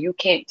there. So you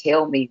can't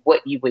tell me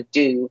what you would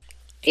do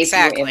if you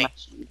were in my Exactly.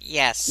 shoes.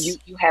 You Yes.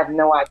 you have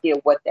no idea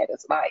what that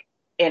is like.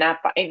 And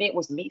it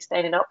was me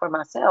standing up for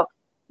myself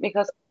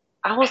because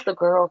I was the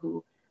girl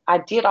who I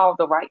did all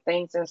the right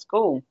things in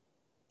school.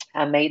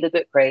 I made the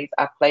good grades.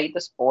 I played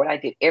the sport. I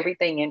did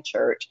everything in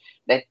church.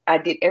 That I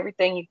did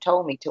everything you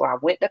told me to. I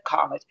went to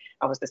college.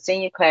 I was the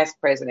senior class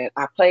president.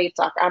 I played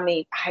soccer. I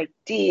mean, I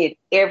did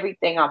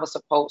everything I was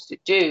supposed to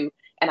do,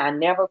 and I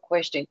never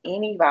questioned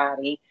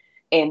anybody.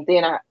 And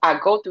then I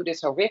go through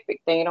this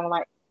horrific thing, and I'm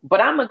like,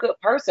 but I'm a good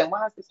person.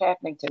 Why is this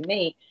happening to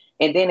me?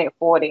 And then at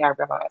 40, I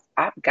realized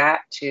I've got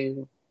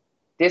to.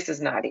 This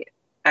is not it.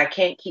 I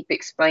can't keep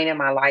explaining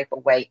my life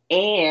away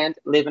and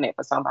living it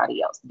for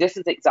somebody else. This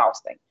is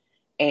exhausting.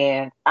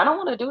 And I don't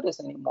want to do this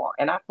anymore.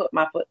 And I put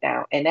my foot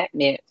down. And that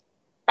meant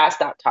I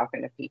stopped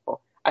talking to people.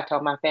 I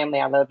told my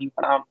family I love you,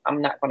 but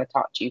I'm not going to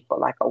talk to you for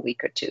like a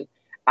week or two.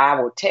 I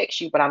will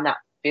text you, but I'm not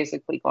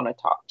physically going to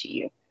talk to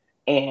you.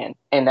 And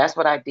that's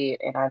what I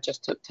did. And I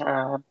just took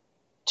time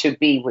to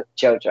be with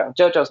JoJo.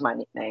 JoJo's my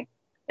nickname.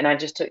 And I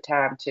just took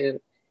time to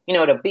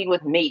be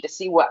with me, to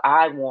see what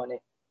I wanted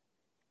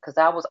because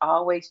I was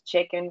always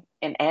checking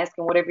and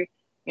asking whatever,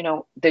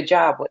 the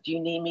job, what do you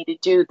need me to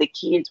do? The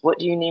kids, what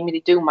do you need me to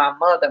do? My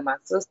mother, my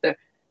sister,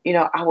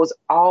 I was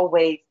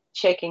always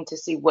checking to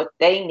see what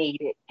they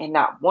needed. And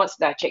not once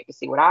did I check to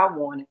see what I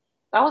wanted.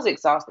 I was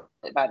exhausted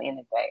by the end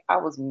of the day. I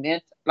was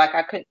like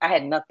I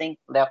had nothing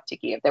left to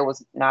give. There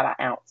was not an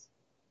ounce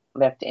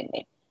left in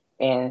me.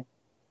 And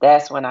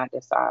that's when I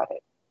decided,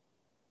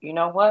 you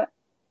know what?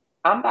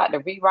 I'm about to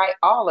rewrite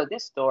all of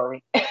this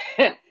story.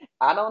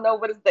 I don't know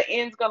what the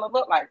end's going to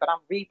look like, but I'm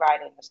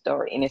rewriting the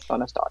story and it's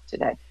going to start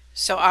today.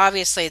 So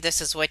obviously,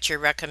 this is what you're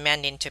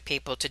recommending to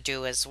people to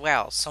do as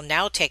well. So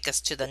now take us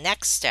to the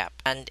next step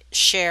and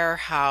share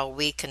how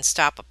we can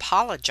stop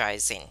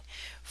apologizing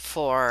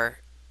for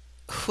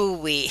who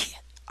we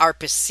are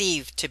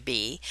perceived to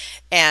be.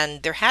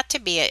 And there had to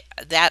be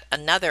that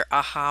another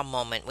aha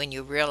moment when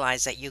you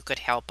realized that you could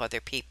help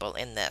other people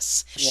in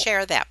this. Yeah.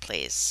 Share that,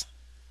 please.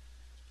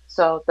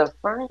 So the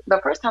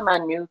first time I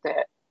knew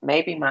that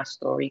maybe my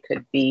story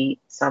could be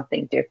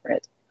something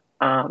different,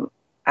 um,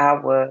 I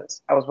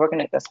was working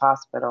at this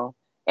hospital,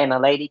 and a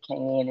lady came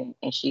in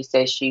and she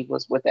said she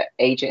was with an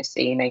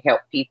agency and they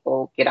help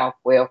people get off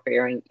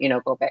welfare and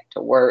go back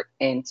to work.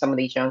 And some of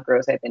these young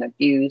girls had been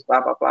abused,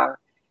 blah blah blah.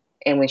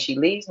 And when she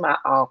leaves my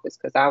office,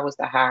 because I was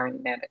the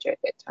hiring manager at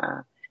that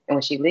time, and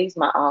when she leaves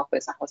my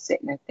office, I was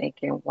sitting there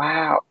thinking,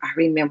 wow, I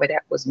remember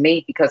that was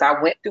me because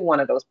I went through one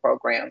of those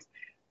programs.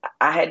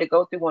 I had to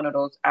go through one of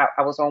those. I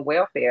was on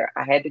welfare.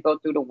 I had to go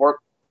through the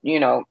work,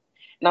 and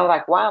I was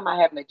like, why am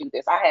I having to do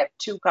this? I have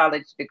 2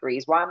 college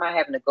degrees. Why am I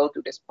having to go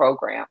through this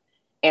program?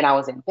 And I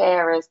was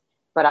embarrassed,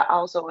 but I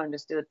also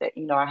understood that,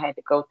 I had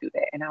to go through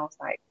that. And I was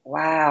like,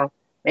 wow,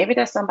 maybe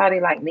there's somebody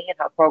like me in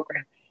her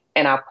program.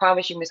 And I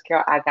promise you, Miss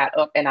Carol, I got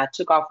up and I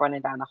took off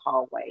running down the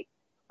hallway.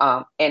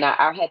 And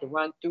I had to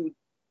run through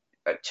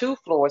 2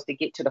 floors to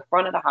get to the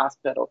front of the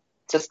hospital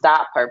to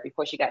stop her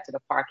before she got to the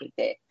parking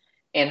deck.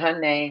 And her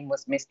name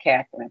was Miss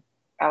Catherine.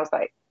 I was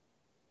like,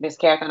 Miss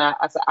Catherine, I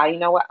said, you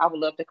know what? I would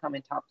love to come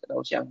and talk to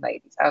those young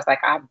ladies. I was like,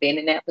 I've been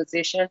in that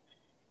position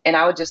and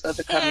I would just love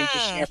to come and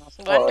just share my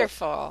story.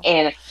 Wonderful.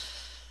 And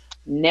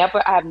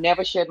I've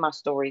never shared my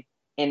story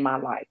in my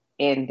life.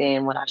 And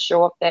then when I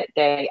show up that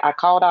day, I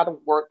called out of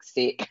work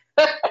sick,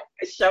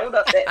 showed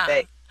up that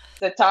day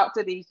to talk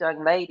to these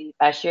young ladies.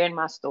 I shared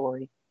my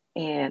story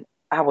and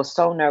I was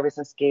so nervous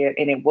and scared.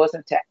 And it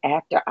wasn't until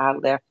after I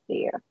left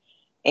there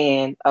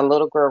and a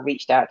little girl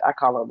reached out. I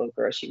call her a little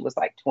girl. She was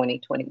like 20,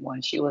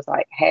 21. She was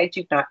like, had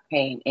you not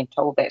came and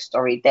told that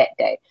story that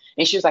day?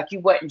 And she was like, you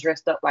wasn't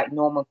dressed up like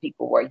normal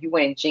people were. You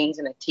wearing jeans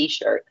and a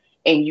t-shirt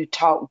and you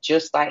talked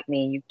just like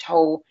me. You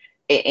told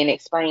and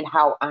explained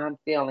how I'm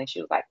feeling.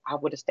 She was like, I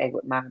would have stayed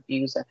with my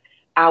abuser.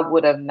 I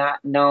would have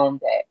not known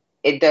that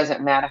it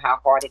doesn't matter how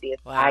hard it is.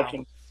 I Wow.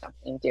 can do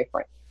something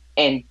different.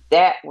 And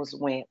that was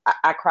when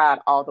I cried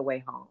all the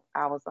way home.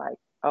 I was like,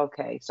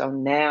 okay, so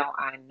now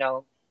I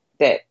know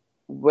that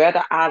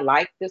whether I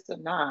like this or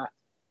not,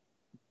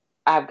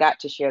 I've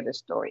got to share this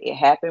story. It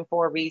happened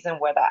for a reason,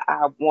 whether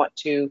I want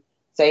to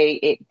say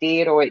it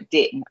did or it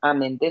didn't.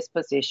 I'm in this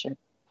position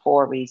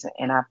for a reason,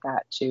 and I've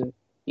got to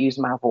use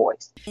my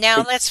voice.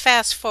 Now To, let's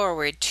fast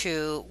forward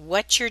to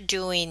what you're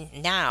doing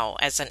now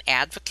as an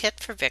advocate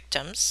for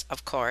victims,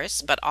 of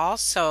course, but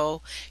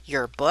also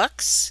your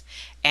books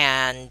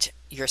and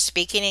your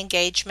speaking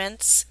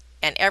engagements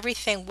and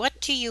everything. What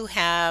do you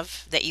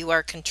have that you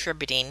are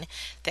contributing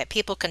that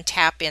people can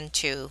tap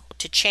into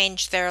to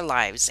change their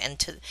lives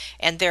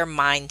and their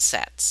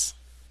mindsets?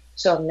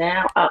 so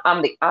now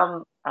I'm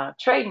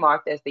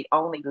trademarked as the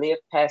only live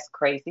past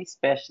crazy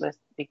specialist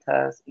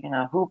because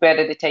who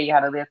better to tell you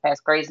how to live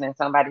past crazy than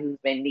somebody who's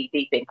been knee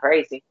deep in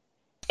crazy.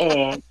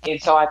 And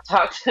so I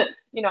talk to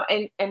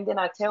and then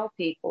I tell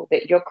people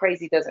that your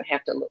crazy doesn't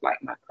have to look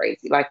like my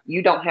crazy. Like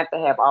you don't have to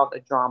have all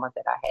the drama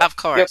that I have. Of Your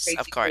course, of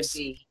crazy could course.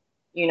 be,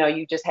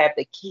 you just have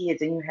the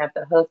kids and you have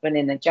the husband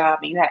and the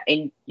job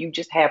and you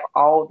just have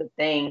all the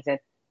things. And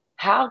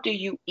how do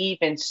you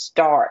even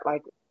start?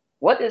 Like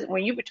what is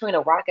when you're between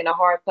a rock and a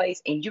hard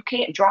place and you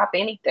can't drop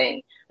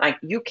anything? Like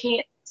you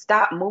can't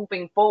stop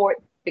moving forward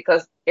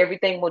because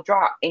everything will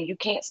drop, and you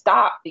can't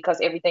stop because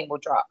everything will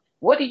drop.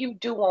 What do you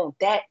do on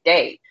that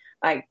day?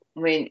 Like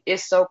when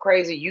it's so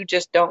crazy, you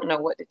just don't know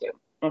what to do.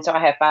 And so I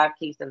have 5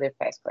 keys to live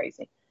past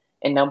crazy.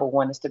 And number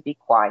one is to be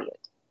quiet,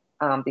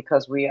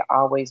 because we are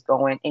always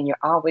going and you're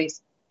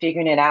always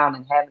figuring it out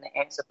and having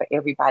an answer for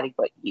everybody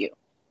but you.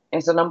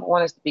 And so number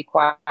one is to be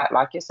quiet,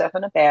 lock yourself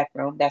in a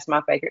bathroom. That's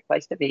my favorite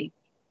place to be.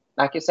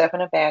 Lock yourself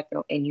in a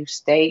bathroom and you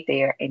stay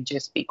there and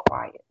just be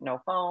quiet.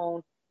 No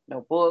phone,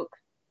 no book,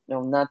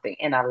 no nothing,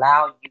 and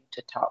allow you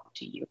to talk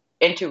to you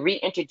and to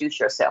reintroduce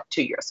yourself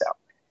to yourself.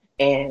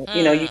 And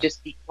you Hmm.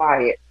 just be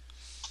quiet.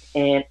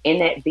 And in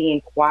that being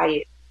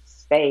quiet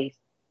space,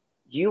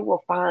 you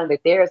will find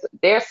that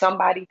there's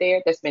somebody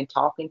there that's been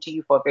talking to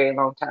you for a very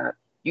long time.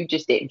 You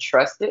just didn't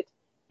trust it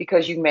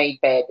because you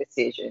made bad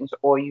decisions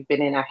or you've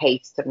been in a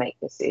haste to make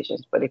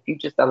decisions. But if you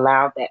just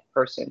allow that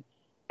person,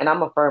 and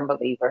I'm a firm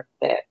believer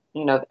that,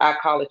 I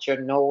call it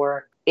your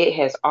knower. It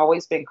has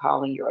always been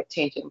calling your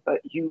attention,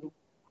 but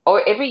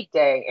or every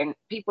day, and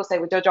people say,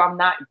 well, Jojo, I'm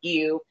not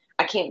you.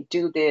 I can't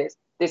do this.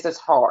 This is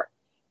hard.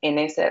 And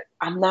they said,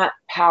 I'm not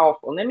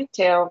powerful. I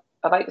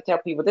like to tell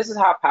people, this is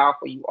how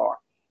powerful you are.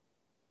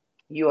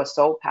 You are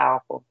so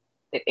powerful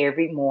that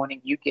every morning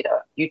you get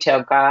up, you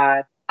tell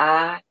God,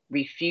 I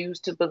refuse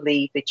to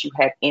believe that you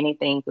have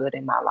anything good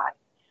in my life.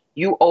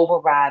 You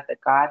override the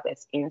God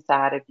that's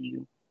inside of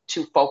you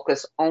to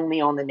focus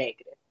only on the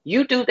negative.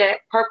 You do that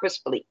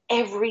purposefully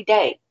every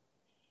day.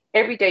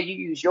 Every day you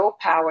use your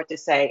power to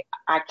say,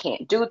 I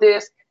can't do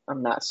this.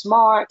 I'm not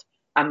smart.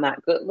 I'm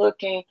not good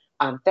looking.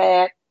 I'm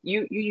fat.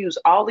 You use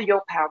all of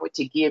your power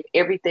to give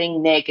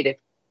everything negative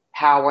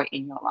power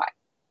in your life.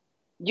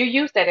 You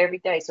use that every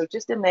day. So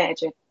just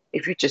imagine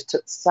if you just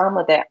took some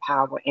of that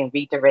power and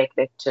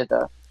redirected it to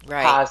the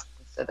Right.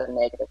 positive, to the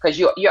negative. Because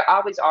you're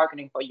always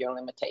arguing for your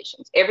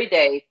limitations. Every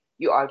day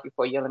you argue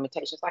for your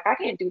limitations. Like I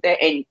can't do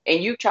that.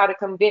 And you try to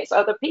convince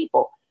other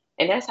people.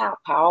 And that's how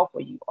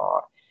powerful you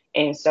are.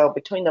 And so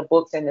between the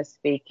books and the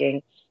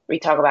speaking, we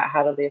talk about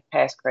how to live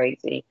past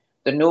crazy,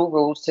 the new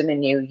rules to the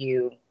new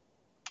you.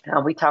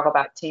 We talk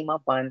about team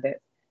abundance,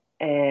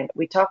 and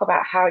we talk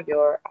about how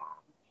you're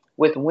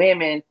with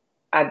women.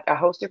 I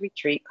host a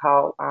retreat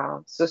called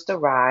Sister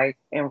Rise,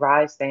 and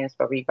Rise stands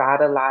for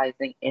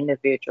Revitalizing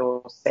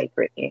Individual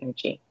Sacred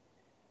Energy.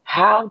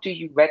 How do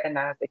you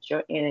recognize that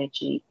your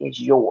energy is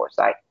yours?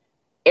 Like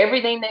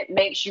everything that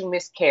makes you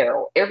Miss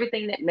Carol,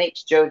 everything that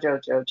makes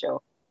JoJo,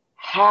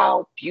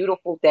 how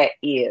beautiful that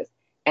is,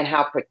 and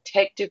how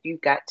protective you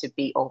got to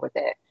be over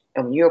that.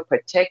 And when you're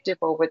protective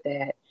over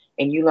that,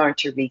 and you learn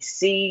to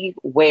receive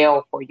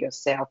well for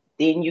yourself,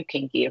 then you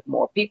can give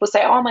more. People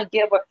say, "Oh, I'm a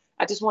giver.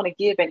 I just want to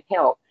give and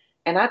help."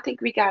 And I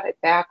think we got it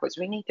backwards.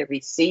 We need to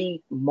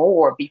receive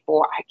more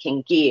before I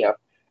can give.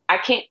 I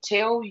can't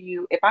tell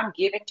you if I'm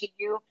giving to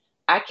you,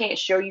 I can't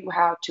show you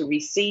how to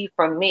receive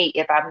from me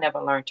if I've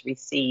never learned to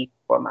receive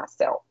for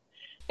myself.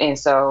 And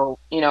so,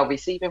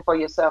 receiving for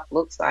yourself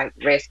looks like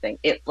resting.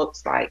 It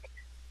looks like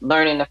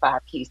learning the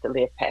 5 keys to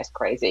live past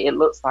crazy. It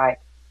looks like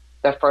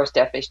the first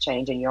step is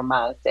changing your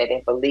mindset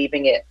and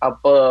believing it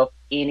above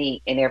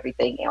any and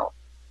everything else.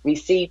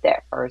 Receive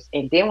that first.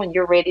 And then when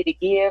you're ready to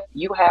give,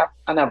 you have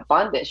an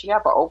abundance, you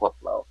have an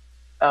overflow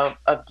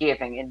of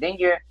giving. And then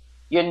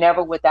you're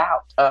never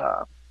without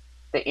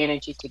the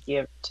energy to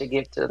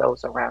give to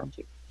those around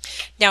you.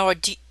 Now,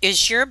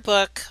 is your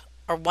book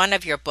or one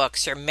of your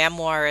books your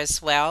memoir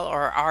as well,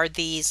 or are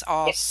these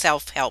all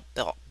self-help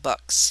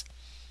books?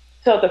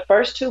 So the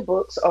first 2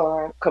 books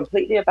are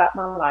completely about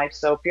my life.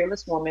 So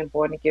Fearless Woman,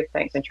 Born to Give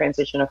Thanks and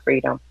Transition of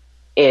Freedom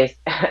is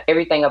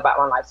everything about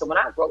my life. So when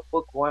I wrote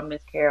book 1,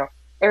 Miss Carol,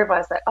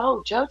 everybody's like,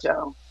 "Oh,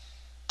 JoJo,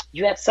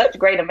 you have such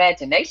great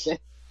imagination."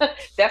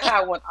 That's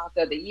how I won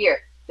Author of the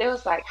Year. They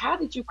was like, "How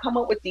did you come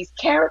up with these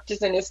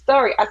characters in this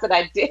story?" I said,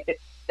 "I did.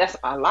 That's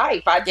my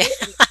life. I Yeah.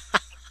 didn't."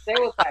 They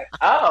was like,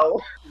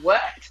 "Oh,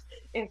 what?"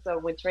 And so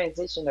when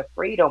Transition of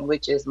Freedom,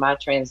 which is my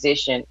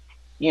transition,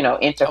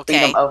 into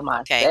freedom Okay. of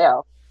Okay.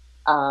 myself,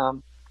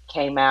 um,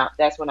 came out,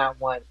 that's when I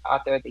won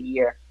Author of the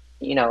Year,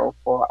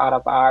 for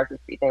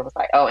autobiography. They was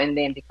like, oh, and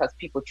then because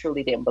people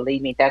truly didn't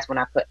believe me, that's when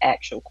I put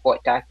actual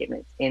court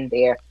documents in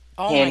there,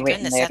 Oh my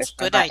handwritten goodness, that's letters a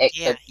from good my idea.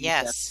 ex-abuser.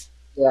 Yes.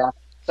 Yeah.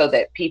 So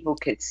that people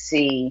could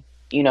see,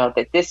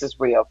 that this is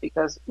real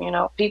because,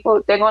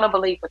 people, they're going to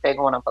believe what they're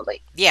going to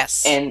believe.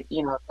 Yes. And,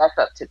 that's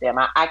up to them.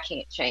 I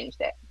can't change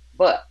that,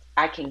 but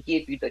I can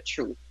give you the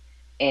truth.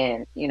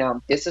 And,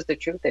 this is the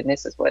truth and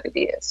this is what it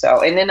is.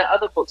 So, and then the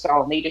other books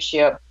are on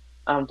leadership,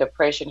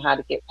 depression, how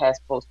to get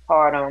past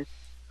postpartum,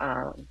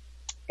 um,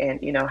 and,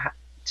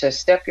 to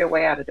step your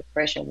way out of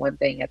depression one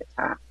thing at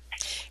a time.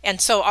 And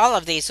so all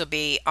of these will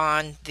be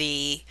on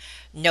the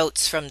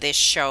notes from this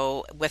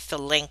show with the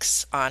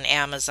links on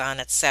Amazon,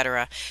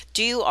 etc.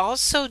 Do you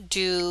also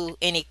do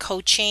any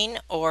coaching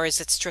or is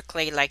it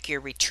strictly like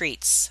your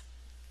retreats?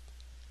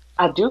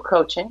 I do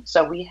coaching.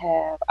 So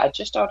I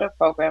just started a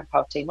program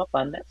called Team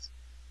Abundance.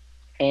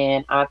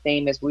 And our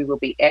theme is we will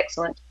be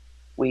excellent,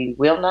 we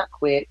will not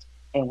quit,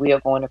 and we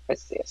are going to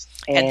persist.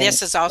 And And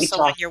this is we also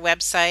on talk, your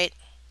website?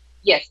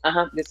 yes,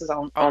 this is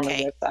on the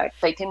Okay. website.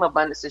 Say Team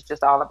Abundance is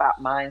just all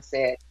about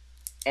mindset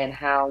and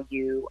how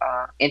you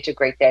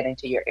integrate that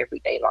into your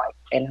everyday life.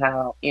 And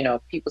how,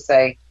 people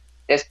say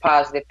there's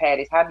positive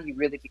patties. How do you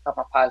really become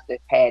a positive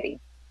patty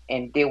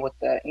and deal with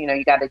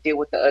you got to deal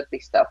with the ugly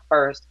stuff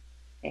first.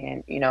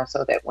 And,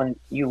 so that when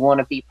you want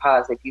to be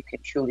positive, you can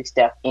truly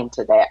step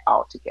into that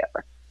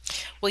altogether.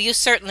 Well, you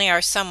certainly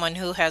are someone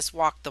who has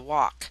walked the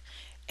walk.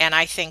 And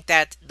I think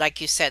that,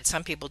 like you said,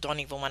 some people don't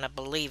even want to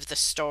believe the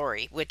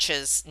story, which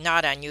is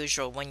not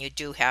unusual when you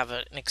do have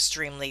an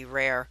extremely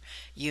rare,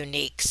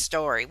 unique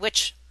story,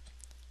 which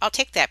I'll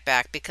take that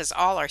back because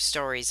all our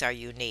stories are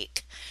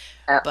unique,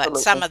 but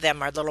some Absolutely. of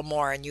them are a little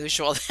more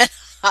unusual than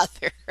Yes.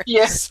 others.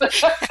 Yes.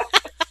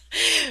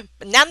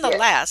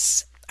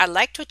 Nonetheless, I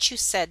liked what you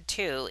said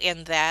too,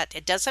 in that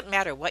it doesn't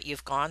matter what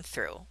you've gone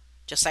through.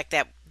 Just like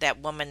that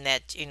woman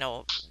that,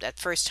 that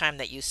first time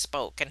that you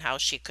spoke and how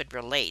she could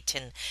relate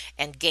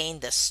and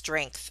gain the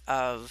strength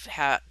of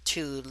how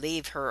to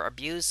leave her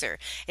abuser.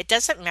 It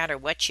doesn't matter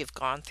what you've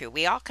gone through.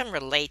 We all can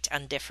relate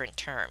on different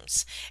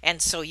terms.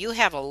 And so you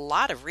have a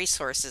lot of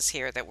resources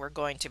here that we're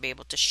going to be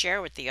able to share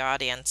with the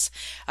audience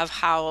of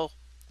how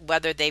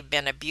whether they've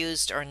been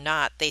abused or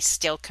not, they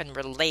still can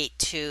relate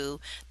to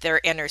their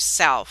inner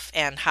self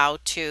and how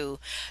to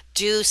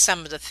do some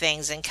of the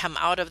things and come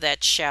out of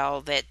that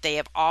shell that they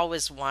have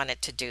always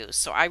wanted to do.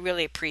 So I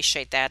really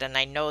appreciate that. And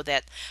I know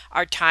that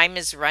our time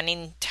is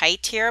running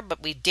tight here,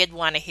 but we did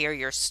want to hear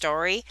your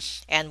story,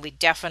 and we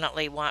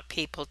definitely want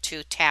people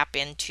to tap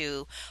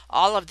into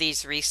all of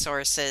these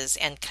resources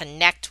and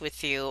connect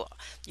with you.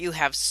 You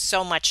have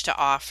so much to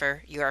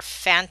offer. You're a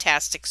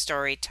fantastic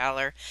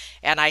storyteller,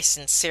 and I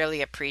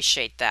sincerely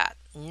appreciate that.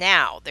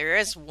 Now, there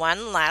is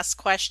one last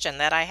question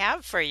that I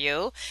have for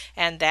you,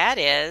 and that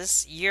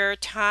is your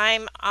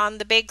time on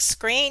the big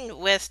screen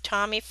with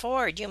Tommy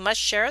Ford. You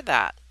must share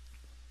that.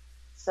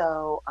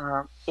 So,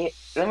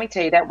 let me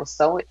tell you, that was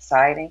so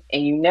exciting,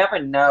 and you never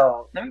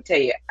know. Let me tell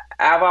you,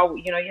 I've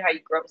always, you know, how you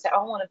grow up and say, "I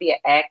want to be an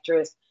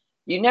actress."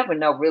 You never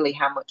know really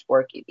how much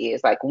work it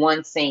is. Like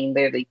one scene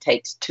literally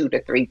takes 2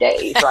 to 3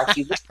 days. Like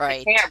you look at the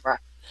Right. camera,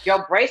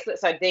 your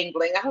bracelets are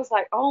dingling. I was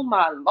like, "Oh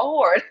my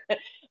Lord!"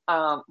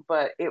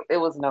 But it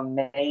was an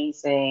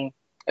amazing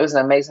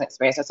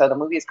experience. And so the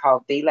movie is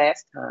called The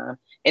Last Time,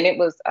 and it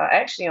was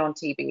actually on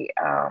TV.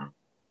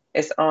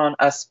 It's on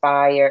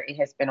Aspire. It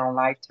has been on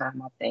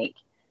Lifetime, I think,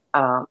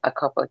 a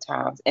couple of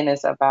times, and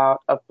it's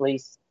about a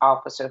police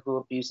officer who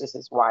abuses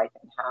his wife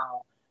and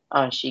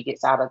how she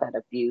gets out of that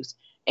abuse.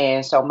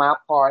 And so my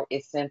part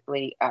is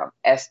simply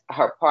as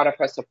her part of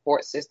her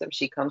support system.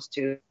 She comes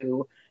to,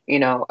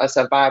 a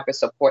survivor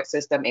support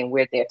system, and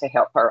we're there to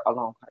help her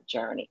along her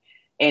journey.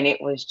 And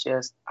it was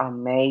just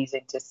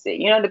amazing to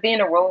see, to be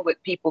in a room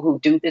with people who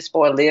do this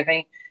for a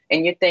living,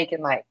 and you're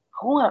thinking like,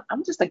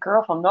 I'm just a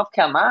girl from North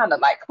Carolina.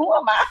 Like, who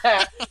am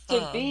I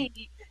to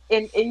be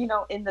in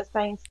the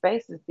same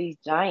space as these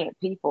giant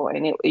people?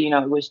 And it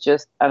was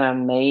just an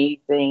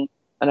amazing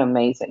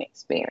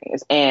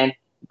experience. And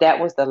that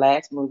was the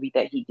last movie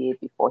that he did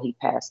before he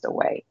passed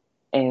away.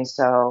 And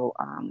so,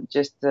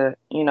 just that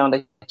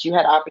you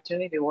had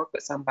opportunity to work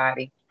with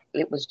somebody,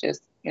 it was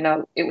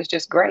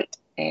just great.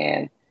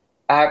 And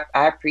I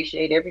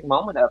appreciate every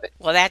moment of it.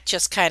 Well, that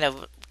just kind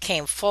of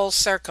came full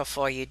circle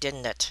for you,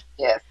 didn't it?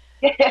 Yes.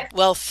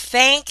 Well,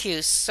 thank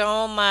you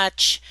so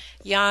much,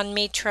 Jan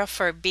Mitra,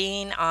 for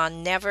being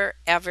on Never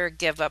Ever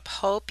Give Up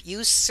Hope.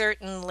 You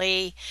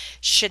certainly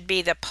should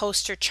be the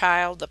poster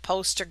child, the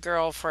poster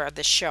girl for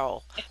the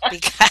show,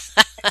 because,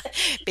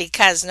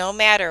 because no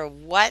matter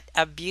what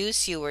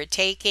abuse you were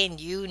taking,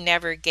 you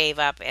never gave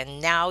up, and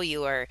now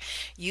you are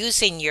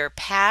using your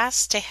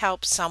past to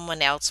help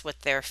someone else with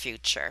their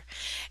future.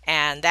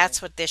 And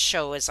that's what this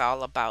show is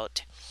all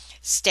about.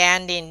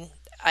 Standing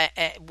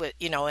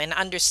and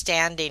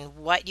understanding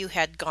what you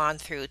had gone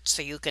through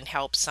so you can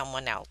help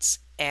someone else.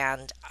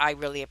 And I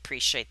really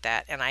appreciate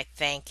that. And I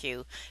thank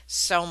you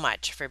so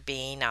much for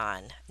being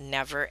on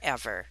Never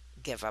Ever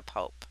Give Up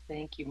Hope.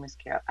 Thank you, Miss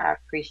Carol. I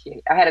appreciate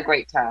it. I had a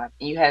great time.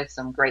 You had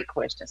some great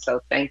questions.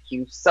 So thank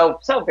you so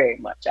very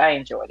much. I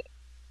enjoyed it.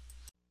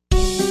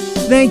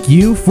 Thank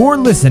you for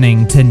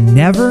listening to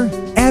Never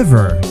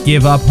Ever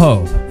Give Up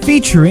Hope,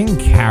 featuring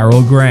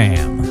Carol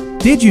Graham.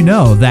 Did you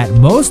know that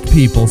most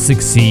people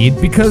succeed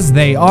because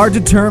they are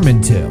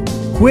determined to?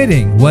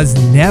 Quitting was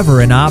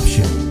never an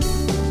option.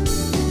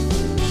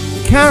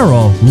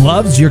 Carol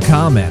loves your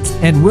comments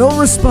and will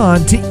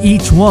respond to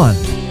each one.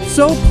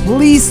 So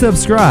please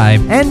subscribe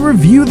and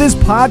review this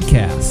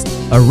podcast.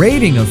 A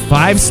rating of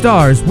 5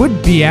 stars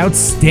would be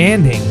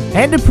outstanding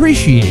and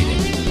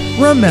appreciated.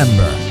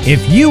 Remember,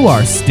 if you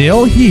are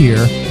still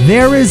here,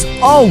 there is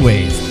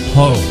always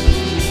hope.